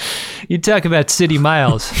 You talk about city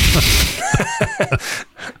miles.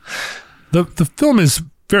 The film is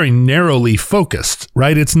very narrowly focused,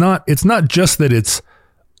 right? It's not just that it's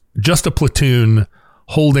just a platoon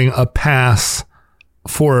holding a pass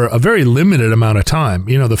for a very limited amount of time.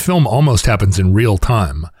 You know, the film almost happens in real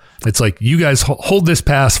time. It's like, you guys hold this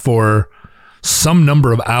pass for some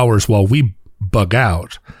number of hours while we bug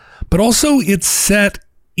out. But also it's set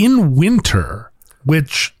in winter,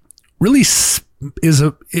 which really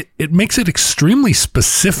it makes it extremely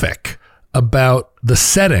specific about the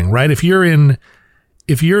setting, right? If you're in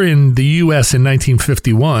the US in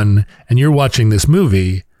 1951 and you're watching this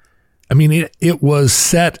movie, I mean, it was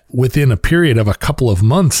set within a period of a couple of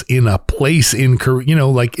months in a place in Korea. You know,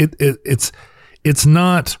 like it's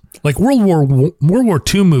not like World War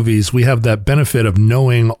II movies. We have that benefit of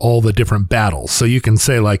knowing all the different battles. So you can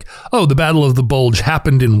say like, oh, the Battle of the Bulge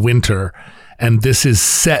happened in winter and this is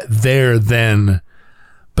set there then.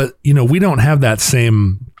 But, you know, we don't have that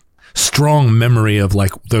same strong memory of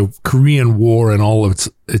like the Korean War and all of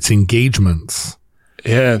its engagements.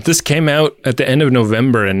 Yeah, this came out at the end of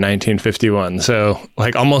November in 1951. So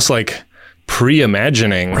like almost like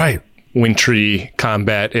pre-imagining wintry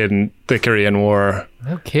combat in the Korean War.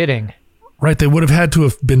 No kidding. Right. They would have had to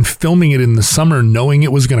have been filming it in the summer knowing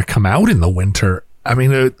it was going to come out in the winter. I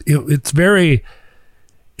mean, it's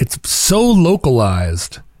so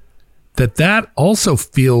localized that also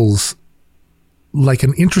feels like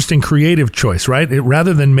an interesting creative choice, right?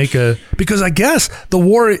 Rather than because I guess the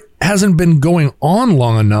war hasn't been going on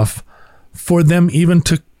long enough for them even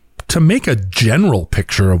to make a general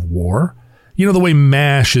picture of war. You know, the way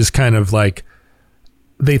MASH is kind of like,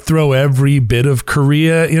 they throw every bit of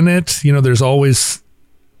Korea in it. You know, there's always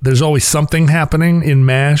something happening in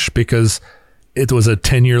MASH because it was a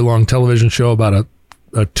 10-year-long television show about a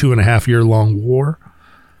 2.5-year-long war.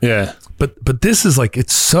 Yeah. But this is like,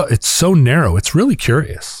 it's so narrow. It's really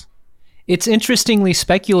curious. It's interestingly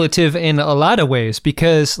speculative in a lot of ways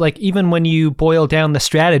because, like, even when you boil down the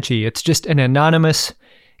strategy, it's just an anonymous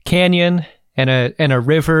canyon and a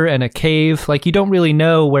river and a cave. Like, you don't really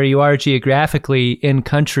know where you are geographically in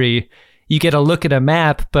country. You get a look at a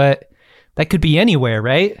map, but that could be anywhere,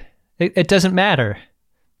 right? It doesn't matter.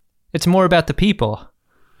 It's more about the people.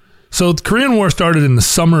 So the Korean War started in the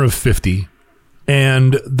summer of 50.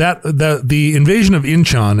 And the invasion of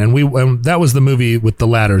Incheon, and that was the movie with the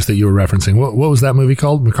ladders that you were referencing. What was that movie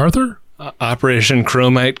called? MacArthur? Operation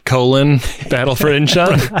Chromite: Battle for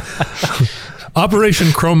Incheon. Operation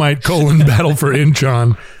Chromite: Battle for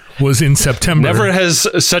Incheon was in September. Never has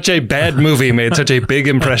such a bad movie made such a big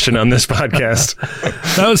impression on this podcast.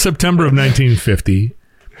 That was September of 1950,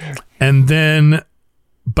 and then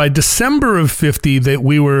by December of 50,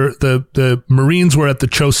 the Marines were at the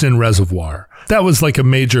Chosin Reservoir. That was like a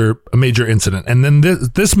major incident. And then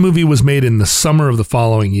this movie was made in the summer of the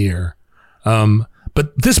following year.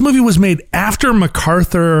 But this movie was made after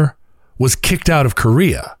MacArthur was kicked out of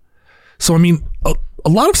Korea. So, I mean, a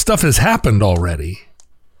lot of stuff has happened already.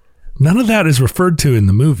 None of that is referred to in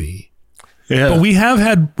the movie. Yeah. But we have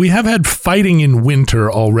had fighting in winter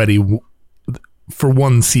already for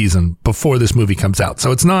one season before this movie comes out.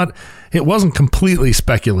 So it wasn't completely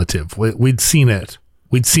speculative. We'd seen it.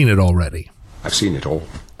 We'd seen it already. I've seen it all.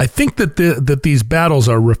 I think that these battles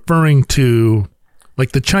are referring to,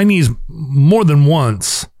 like, the Chinese more than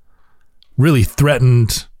once really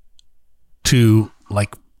threatened to,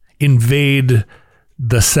 like, invade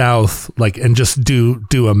the South, like, and just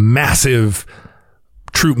do a massive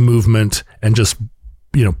troop movement and just,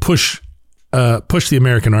 you know, push the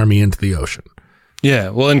American army into the ocean. Yeah,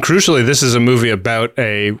 well, and crucially, this is a movie about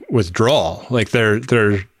a withdrawal. Like,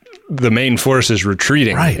 the main force is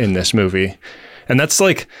retreating in this movie. And that's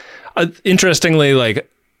like, interestingly, like,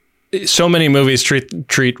 so many movies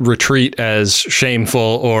treat retreat as shameful,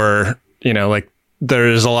 or, you know, like, there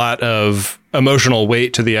is a lot of emotional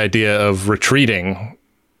weight to the idea of retreating.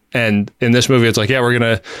 And in this movie, it's like, yeah, we're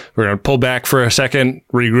gonna pull back for a second,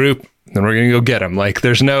 regroup, then we're gonna go get them. Like,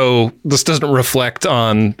 this doesn't reflect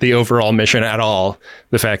on the overall mission at all,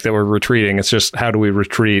 the fact that we're retreating. It's just, how do we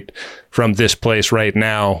retreat from this place right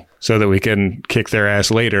now so that we can kick their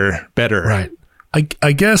ass later better? Right.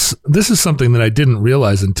 I guess this is something that I didn't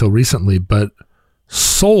realize until recently, but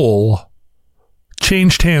Seoul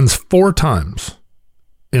changed hands 4 times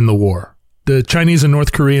in the war. The Chinese and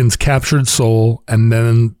North Koreans captured Seoul, and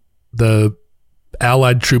then the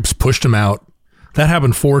Allied troops pushed them out. That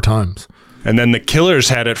happened 4 times. And then the Killers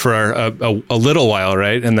had it for a little while,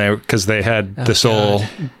 right? And because they had the soul,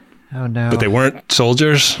 God. Oh no! but they weren't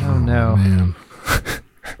soldiers. Oh no! Man.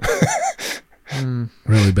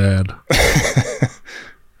 Really bad.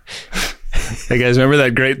 Hey guys, remember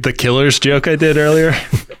that great The Killers joke I did earlier?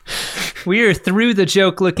 We are through the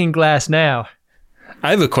joke-looking glass now.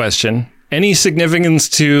 I have a question. Any significance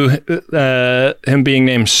to him being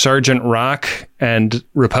named Sergeant Rock and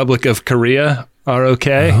Republic of Korea, ROK?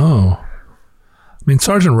 Oh. I mean,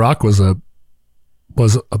 Sergeant Rock was a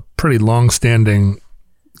pretty long-standing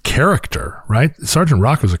character, right? Sergeant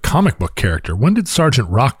Rock was a comic book character. When did Sergeant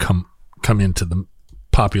Rock come into the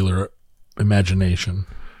popular imagination?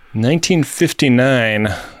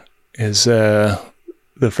 1959 is the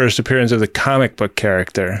first appearance of the comic book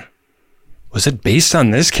character. Was it based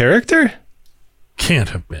on this character? Can't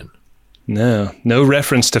have been. No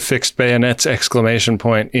reference to fixed bayonets !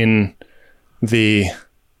 In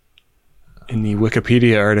the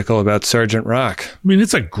Wikipedia article about Sergeant Rock. I mean,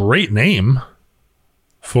 it's a great name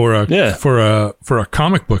for a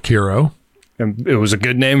comic book hero. And it was a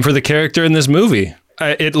good name for the character in this movie.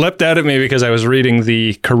 It leapt out at me because I was reading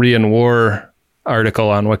the Korean War article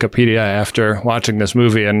on Wikipedia after watching this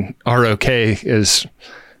movie, and ROK is,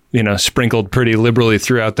 sprinkled pretty liberally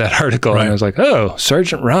throughout that article. Right. And I was like, oh,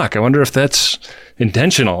 Sergeant Rock. I wonder if that's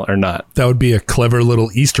intentional or not. That would be a clever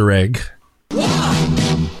little Easter egg.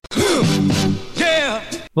 Yeah.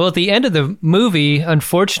 Well, at the end of the movie,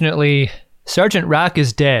 unfortunately, Sergeant Rock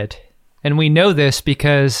is dead. And we know this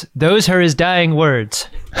because those are his dying words.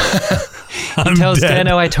 He tells dead.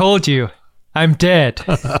 Dano, I told you, I'm dead.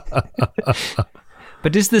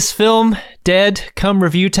 But is this film dead come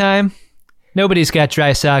review time? Nobody's got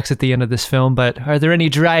dry socks at the end of this film, but are there any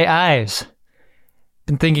dry eyes?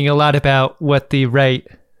 Been thinking a lot about what the right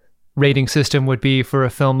rating system would be for a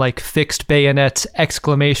film like Fixed Bayonets! !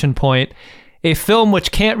 A film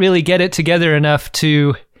which can't really get it together enough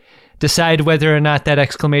to decide whether or not that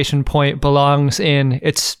exclamation point belongs in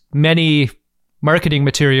its many marketing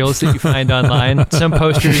materials that you find online. Some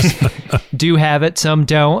posters do have it, some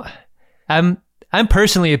don't. I'm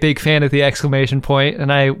personally a big fan of the exclamation point,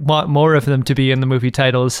 and I want more of them to be in the movie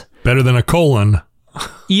titles. Better than a colon.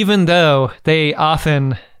 Even though they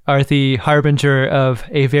often are the harbinger of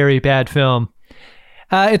a very bad film.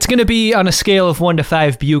 It's going to be on a scale of 1 to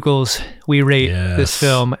 5 bugles we rate this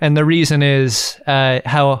film, and the reason is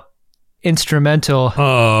how instrumental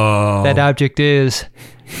that object is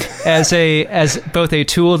as both a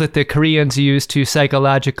tool that the Koreans use to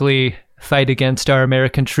psychologically fight against our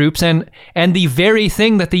American troops and the very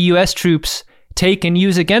thing that the U.S. troops take and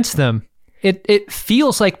use against them. It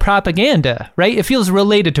feels like propaganda, right? It feels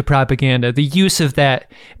related to propaganda, the use of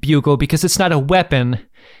that bugle, because it's not a weapon.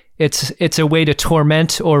 It's a way to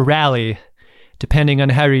torment or rally, depending on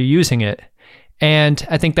how you're using it. And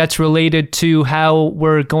I think that's related to how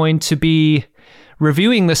we're going to be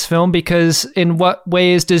reviewing this film, because in what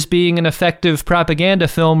ways does being an effective propaganda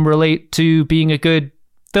film relate to being a good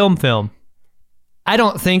film? I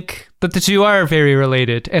don't think that the two are very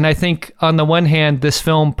related. And I think on the one hand, this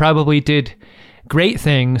film probably did great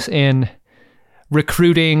things in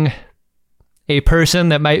recruiting a person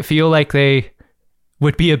that might feel like they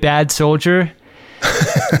would be a bad soldier.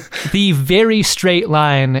 The very straight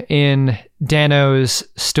line in Dano's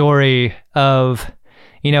story of,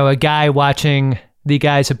 a guy watching the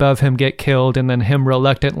guys above him get killed and then him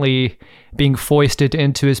reluctantly being foisted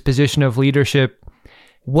into his position of leadership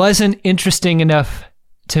wasn't interesting enough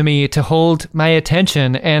to me to hold my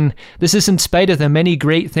attention. And this is in spite of the many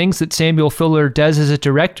great things that Samuel Fuller does as a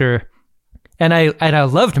director. And I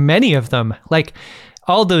loved many of them. Like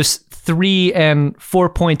all those 3 and 4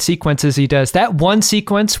 point sequences he does. That one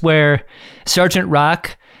sequence where Sergeant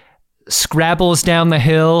Rock scrabbles down the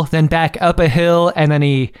hill, then back up a hill, and then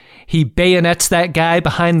he bayonets that guy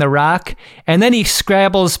behind the rock, and then he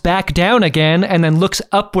scrabbles back down again and then looks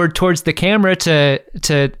upward towards the camera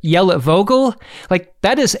to yell at Vogel. Like,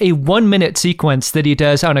 that is a 1 minute sequence that he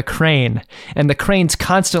does on a crane, and the crane's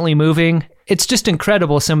constantly moving. It's just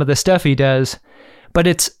incredible, some of the stuff he does, but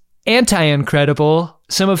it's anti-incredible,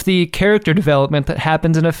 some of the character development that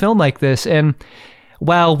happens in a film like this. And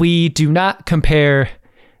while we do not compare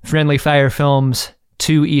Friendly Fire films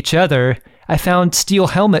to each other, I found Steel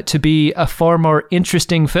Helmet to be a far more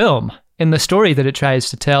interesting film in the story that it tries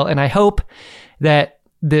to tell. And I hope that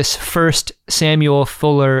this first Samuel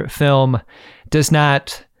Fuller film does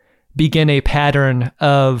not begin a pattern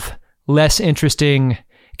of less interesting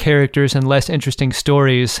characters and less interesting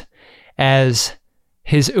stories as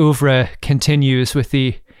his oeuvre continues with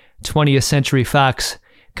the 20th Century Fox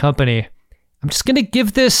company. I'm just going to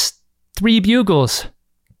give this 3 bugles.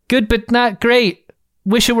 Good, but not great.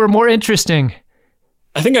 Wish it were more interesting.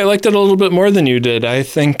 I think I liked it a little bit more than you did. I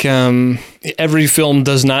think every film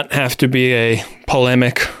does not have to be a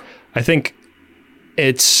polemic. I think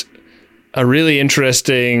it's a really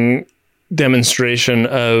interesting demonstration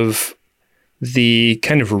of the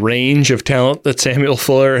kind of range of talent that Samuel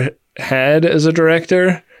Fuller had as a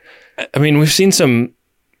director. I mean, we've seen some,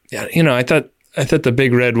 I thought The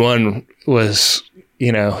Big Red One was,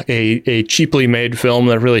 a cheaply made film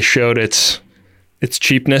that really showed its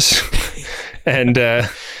cheapness. and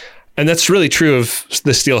that's really true of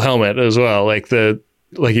The Steel Helmet as well. Like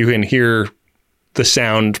you can hear the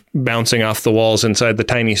sound bouncing off the walls inside the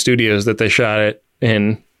tiny studios that they shot it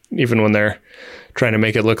in, even when they're trying to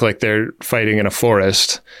make it look like they're fighting in a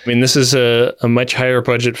forest. I mean, this is a much higher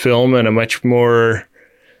budget film and a much more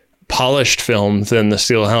polished film than The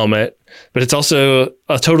Steel Helmet, but it's also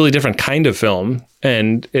a totally different kind of film,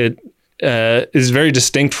 and it is very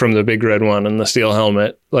distinct from The Big Red One and The Steel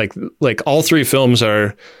Helmet. Like all 3 films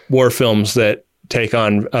are war films that take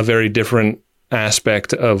on a very different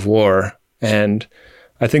aspect of war, and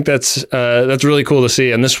I think that's really cool to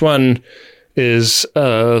see. And this one is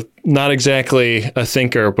not exactly a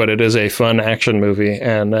thinker, but it is a fun action movie,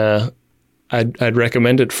 and I'd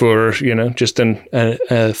recommend it for just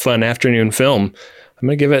a fun afternoon film. I'm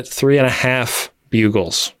gonna give it 3.5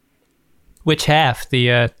 bugles. Which half?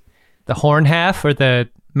 The horn half or the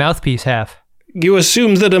mouthpiece half? You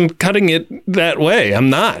assume that I'm cutting it that way. I'm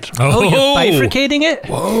not. Oh, you're bifurcating it?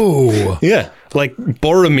 Whoa. Yeah, like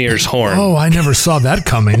Boromir's horn. Oh, I never saw that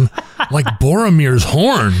coming. Like Boromir's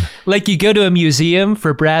horn. Like you go to a museum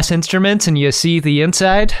for brass instruments and you see the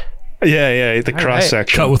inside? Yeah, the cross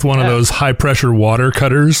section. Cut with one of those high-pressure water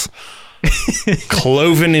cutters.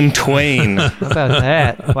 Cloven in twain. How about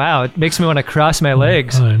that? Wow, it makes me want to cross my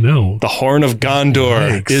legs. I know. The horn of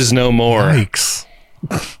Gondor is no more. Yikes.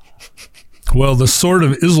 Well, the sword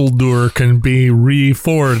of Isildur can be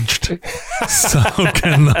reforged. So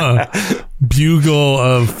can the bugle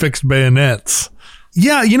of fixed bayonets.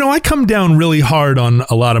 Yeah, I come down really hard on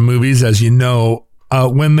a lot of movies, as you know,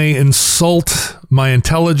 when they insult my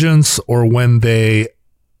intelligence or when they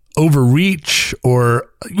overreach, or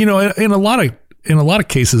in a lot of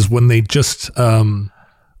cases when they just when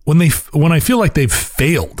I feel like they've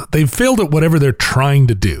failed at whatever they're trying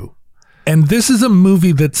to do. And this is a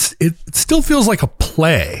movie it still feels like a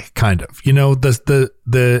play, kind of.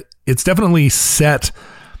 It's definitely set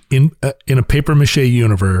in a papier-mâché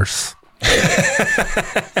universe.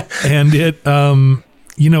 And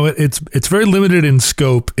it's very limited in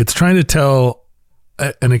scope. It's trying to tell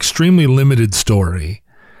an extremely limited story.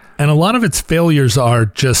 And a lot of its failures are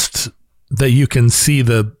just that you can see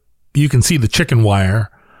the chicken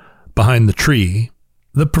wire behind the tree.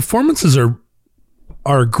 The performances are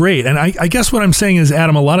great. And I guess what I'm saying is,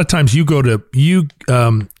 Adam, a lot of times you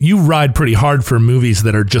ride pretty hard for movies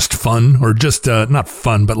that are just fun, or just not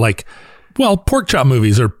fun, but like, pork chop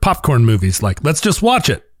movies or popcorn movies. Like, let's just watch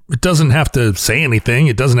it. It doesn't have to say anything.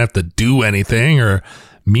 It doesn't have to do anything or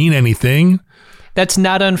mean anything. That's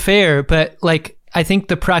not unfair, but I think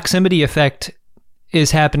the proximity effect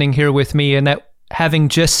is happening here with me, and that having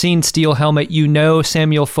just seen Steel Helmet,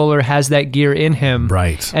 Samuel Fuller has that gear in him.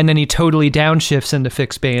 Right. And then he totally downshifts into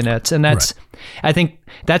fixed bayonets. And that's, right. I think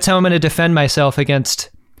that's how I'm going to defend myself against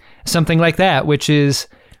something like that, which is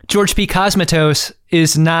George P. Cosmatos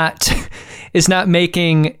is not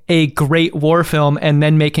making a great war film and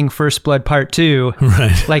then making First Blood Part 2.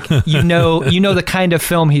 Right. Like, the kind of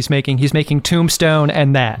film he's making. He's making Tombstone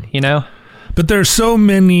and that, But there are so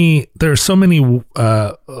many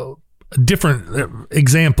different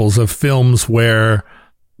examples of films where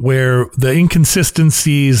the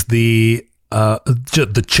inconsistencies, the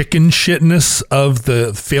chicken shitness of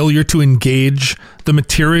the failure to engage the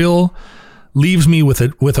material leaves me with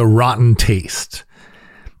a rotten taste.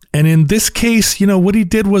 And in this case, what he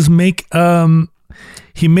did was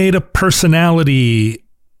he made a personality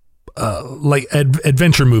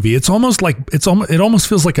adventure movie. It almost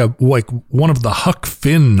feels like one of the Huck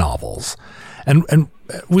Finn novels. And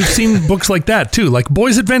we've seen books like that too, like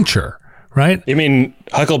Boy's Adventure, right? You mean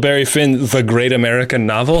Huckleberry Finn, the Great American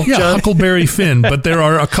Novel? Yeah, John? Huckleberry Finn. But there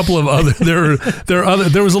are a couple of other.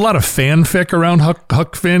 There was a lot of fanfic around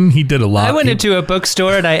Huck Finn. He did a lot. I went into a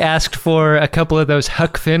bookstore and I asked for a couple of those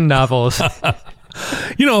Huck Finn novels.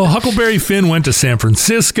 Huckleberry Finn went to San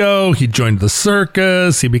Francisco. He joined the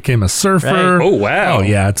circus. He became a surfer. Right. Oh, wow. Oh,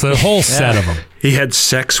 yeah. It's a whole set of them. He had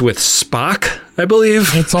sex with Spock, I believe.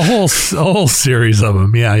 It's a whole series of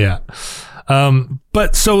them. Yeah, yeah.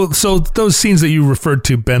 But so those scenes that you referred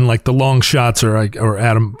to, Ben, like the long shots, or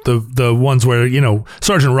Adam, the ones where, you know,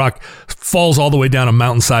 Sergeant Rock falls all the way down a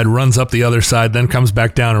mountainside, runs up the other side, then comes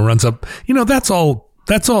back down and runs up. You know, that's all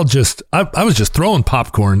just, I was just throwing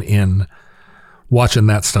popcorn in watching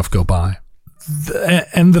that stuff go by.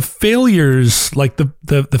 And the failures, like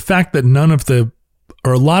the fact that a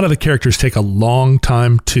lot of the characters take a long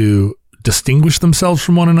time to distinguish themselves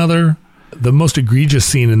from one another. The most egregious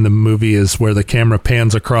scene in the movie is where the camera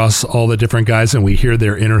pans across all the different guys and we hear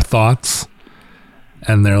their inner thoughts.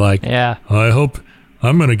 And they're like, Yeah. I hope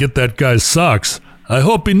I'm going to get that guy's socks. I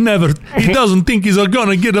hope he doesn't think he's going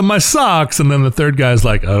to get my socks. And then the third guy's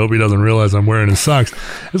like, I hope he doesn't realize I'm wearing his socks.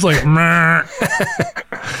 It's like, not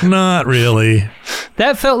really.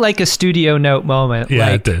 That felt like a studio note moment. Yeah,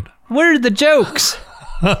 like, it did. Where are the jokes?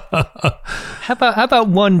 How about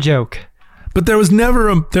one joke? But there was never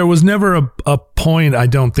a point, I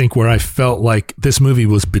don't think, where I felt like this movie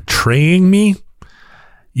was betraying me.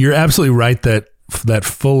 You're absolutely right that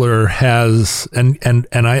Fuller has, and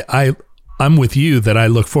I'm with you that I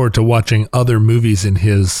look forward to watching other movies in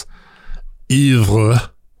his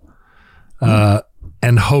oeuvre,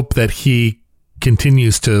 and hope that he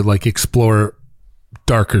continues to like explore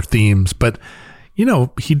darker themes. But you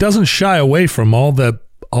know, he doesn't shy away from all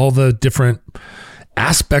the different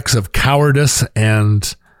aspects of cowardice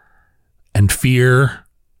and fear.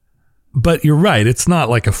 But you're right, it's not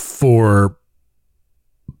like a 4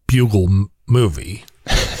 bugle movie.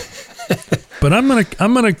 But I'm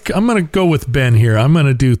gonna go with Ben here. I'm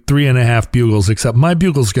gonna do 3.5 bugles, except my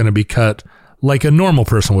bugle's gonna be cut like a normal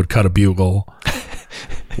person would cut a bugle.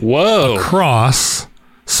 Whoa. Across,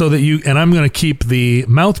 so that and I'm gonna keep the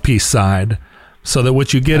mouthpiece side, so that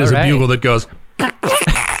what you get is a bugle that goes.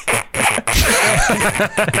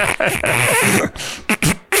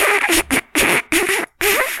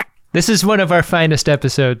 This is one of our finest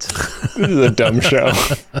episodes. This is a dumb show.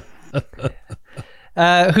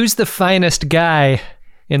 Who's the finest guy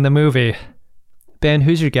in the movie? Ben,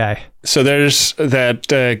 who's your guy? So there's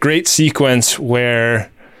that great sequence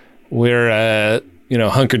where we're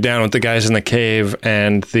hunkered down with the guys in the cave,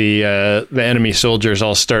 and the enemy soldiers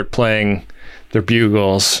all start playing their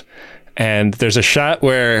bugles. And there's a shot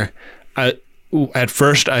where at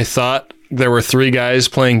first I thought there were 3 guys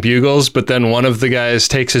playing bugles, but then one of the guys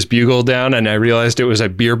takes his bugle down, and I realized it was a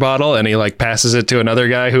beer bottle, and he like passes it to another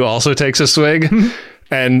guy who also takes a swig.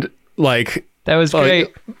 And like, that was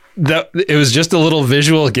great. It was just a little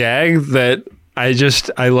visual gag that I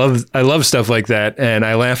love stuff like that, and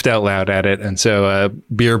I laughed out loud at it. And so a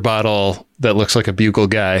beer bottle that looks like a bugle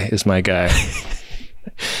guy is my guy.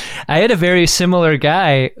 I had a very similar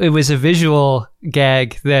guy. It was a visual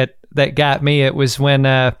gag that got me. It was when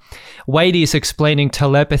Whitey's explaining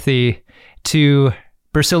telepathy to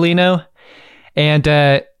Bersolino,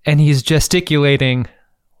 and he's gesticulating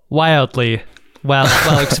wildly while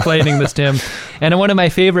explaining this to him. And one of my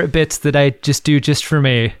favorite bits that I just do just for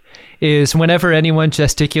me is whenever anyone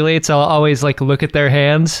gesticulates, I'll always like look at their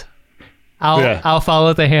hands. I'll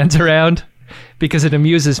follow the hands around because it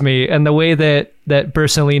amuses me. And the way that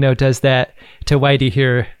Bersolino does that to Whitey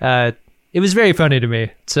here, it was very funny to me.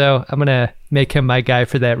 So I'm going to make him my guy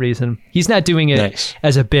for that reason. He's not doing it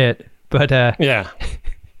as a bit, but yeah,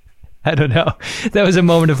 I don't know. That was a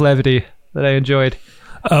moment of levity that I enjoyed.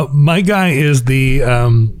 My guy is the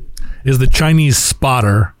Chinese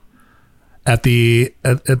spotter at the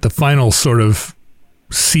final sort of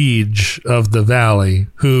siege of the valley,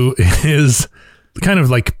 who is kind of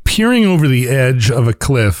like peering over the edge of a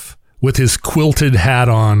cliff with his quilted hat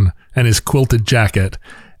on and his quilted jacket,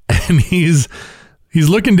 and he's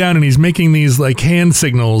looking down and he's making these like hand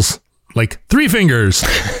signals, like 3 fingers,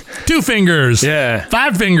 2 fingers,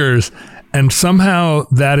 5 fingers. And somehow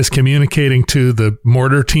that is communicating to the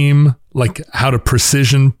mortar team, like how to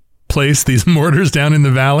precision place these mortars down in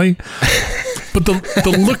the valley. But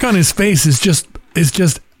the look on his face is just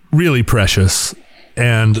really precious.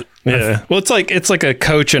 And yeah, well, it's like a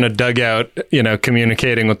coach in a dugout,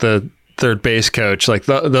 communicating with the third base coach. Like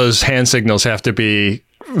those hand signals have to be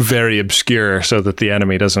very obscure so that the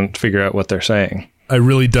enemy doesn't figure out what they're saying. I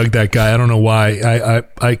really dug that guy. I don't know why.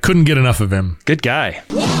 I couldn't get enough of him. Good guy.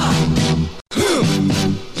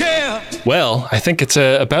 Yeah. Well, I think it's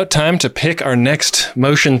about time to pick our next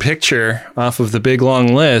motion picture off of the big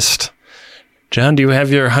long list. John, do you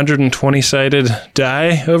have your 120-sided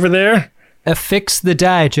die over there? Affix the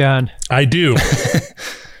die, John. I do.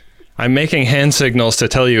 I'm making hand signals to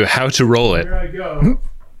tell you how to roll it. Here I go.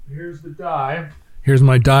 Here's the die. Here's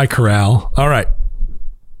my die corral. All right.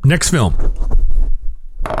 Next film.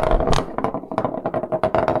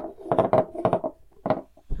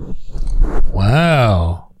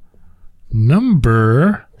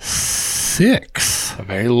 6. A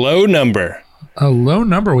very low number. A low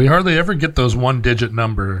number. We hardly ever get those one-digit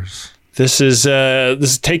numbers. This is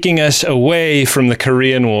taking us away from the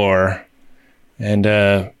Korean War and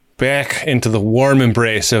back into the warm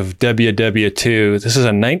embrace of WW2. This is a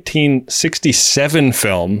 1967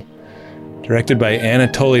 film directed by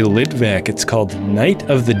Anatoly Litvak. It's called Night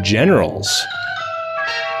of the Generals.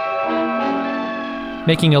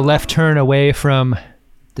 Making a left turn away from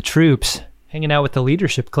the troops, hanging out with the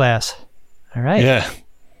leadership class. All right. Yeah,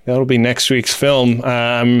 that'll be next week's film.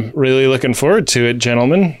 I'm really looking forward to it,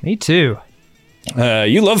 gentlemen. Me too.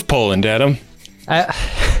 You love Poland, Adam.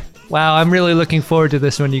 Wow, I'm really looking forward to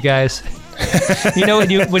this one, you guys. You know,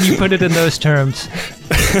 when you put it in those terms.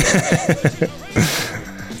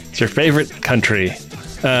 It's your favorite country.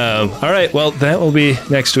 All right, well, that will be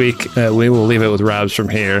next week. We will leave it with Rob's from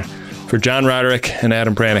here. For John Roderick and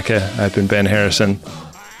Adam Pranica, I've been Ben Harrison.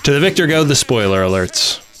 To the victor go the spoiler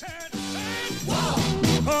alerts.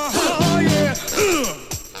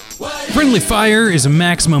 Friendly Fire is a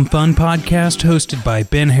Maximum Fun podcast hosted by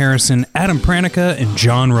Ben Harrison, Adam Pranica, and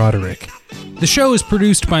John Roderick. The show is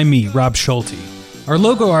produced by me, Rob Schulte. Our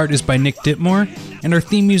logo art is by Nick Ditmore, and our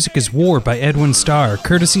theme music is War by Edwin Starr,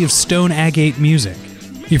 courtesy of Stone Agate Music.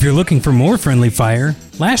 If you're looking for more Friendly Fire,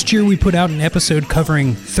 last year we put out an episode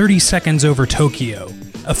covering 30 Seconds Over Tokyo,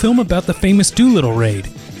 a film about the famous Doolittle raid,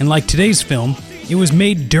 and like today's film, it was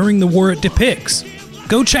made during the war it depicts.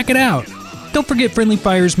 Go check it out! Don't forget Friendly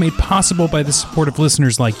Fire is made possible by the support of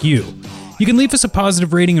listeners like you. You can leave us a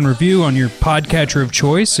positive rating and review on your podcatcher of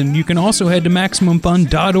choice, and you can also head to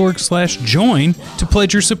MaximumFun.org/join to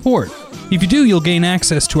pledge your support. If you do, you'll gain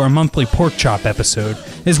access to our monthly Pork Chop episode,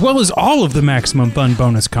 as well as all of the Maximum Fun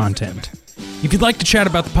bonus content. If you'd like to chat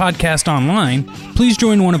about the podcast online, please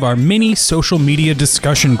join one of our many social media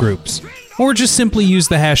discussion groups, or just simply use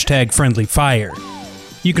the hashtag FriendlyFire.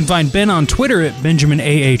 You can find Ben on Twitter at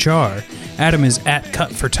BenjaminAHR, Adam is at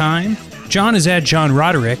CutForTime, John is at John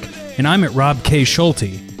Roderick, and I'm at Rob K.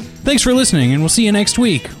 Schulte. Thanks for listening, and we'll see you next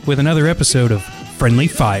week with another episode of Friendly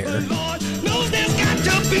Fire.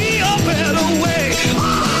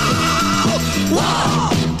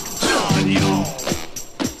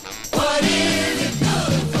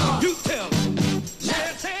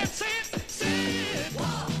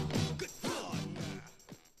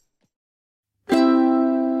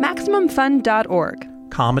 MaximumFun.org.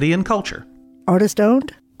 Comedy and culture. Artist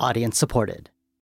owned. Audience supported.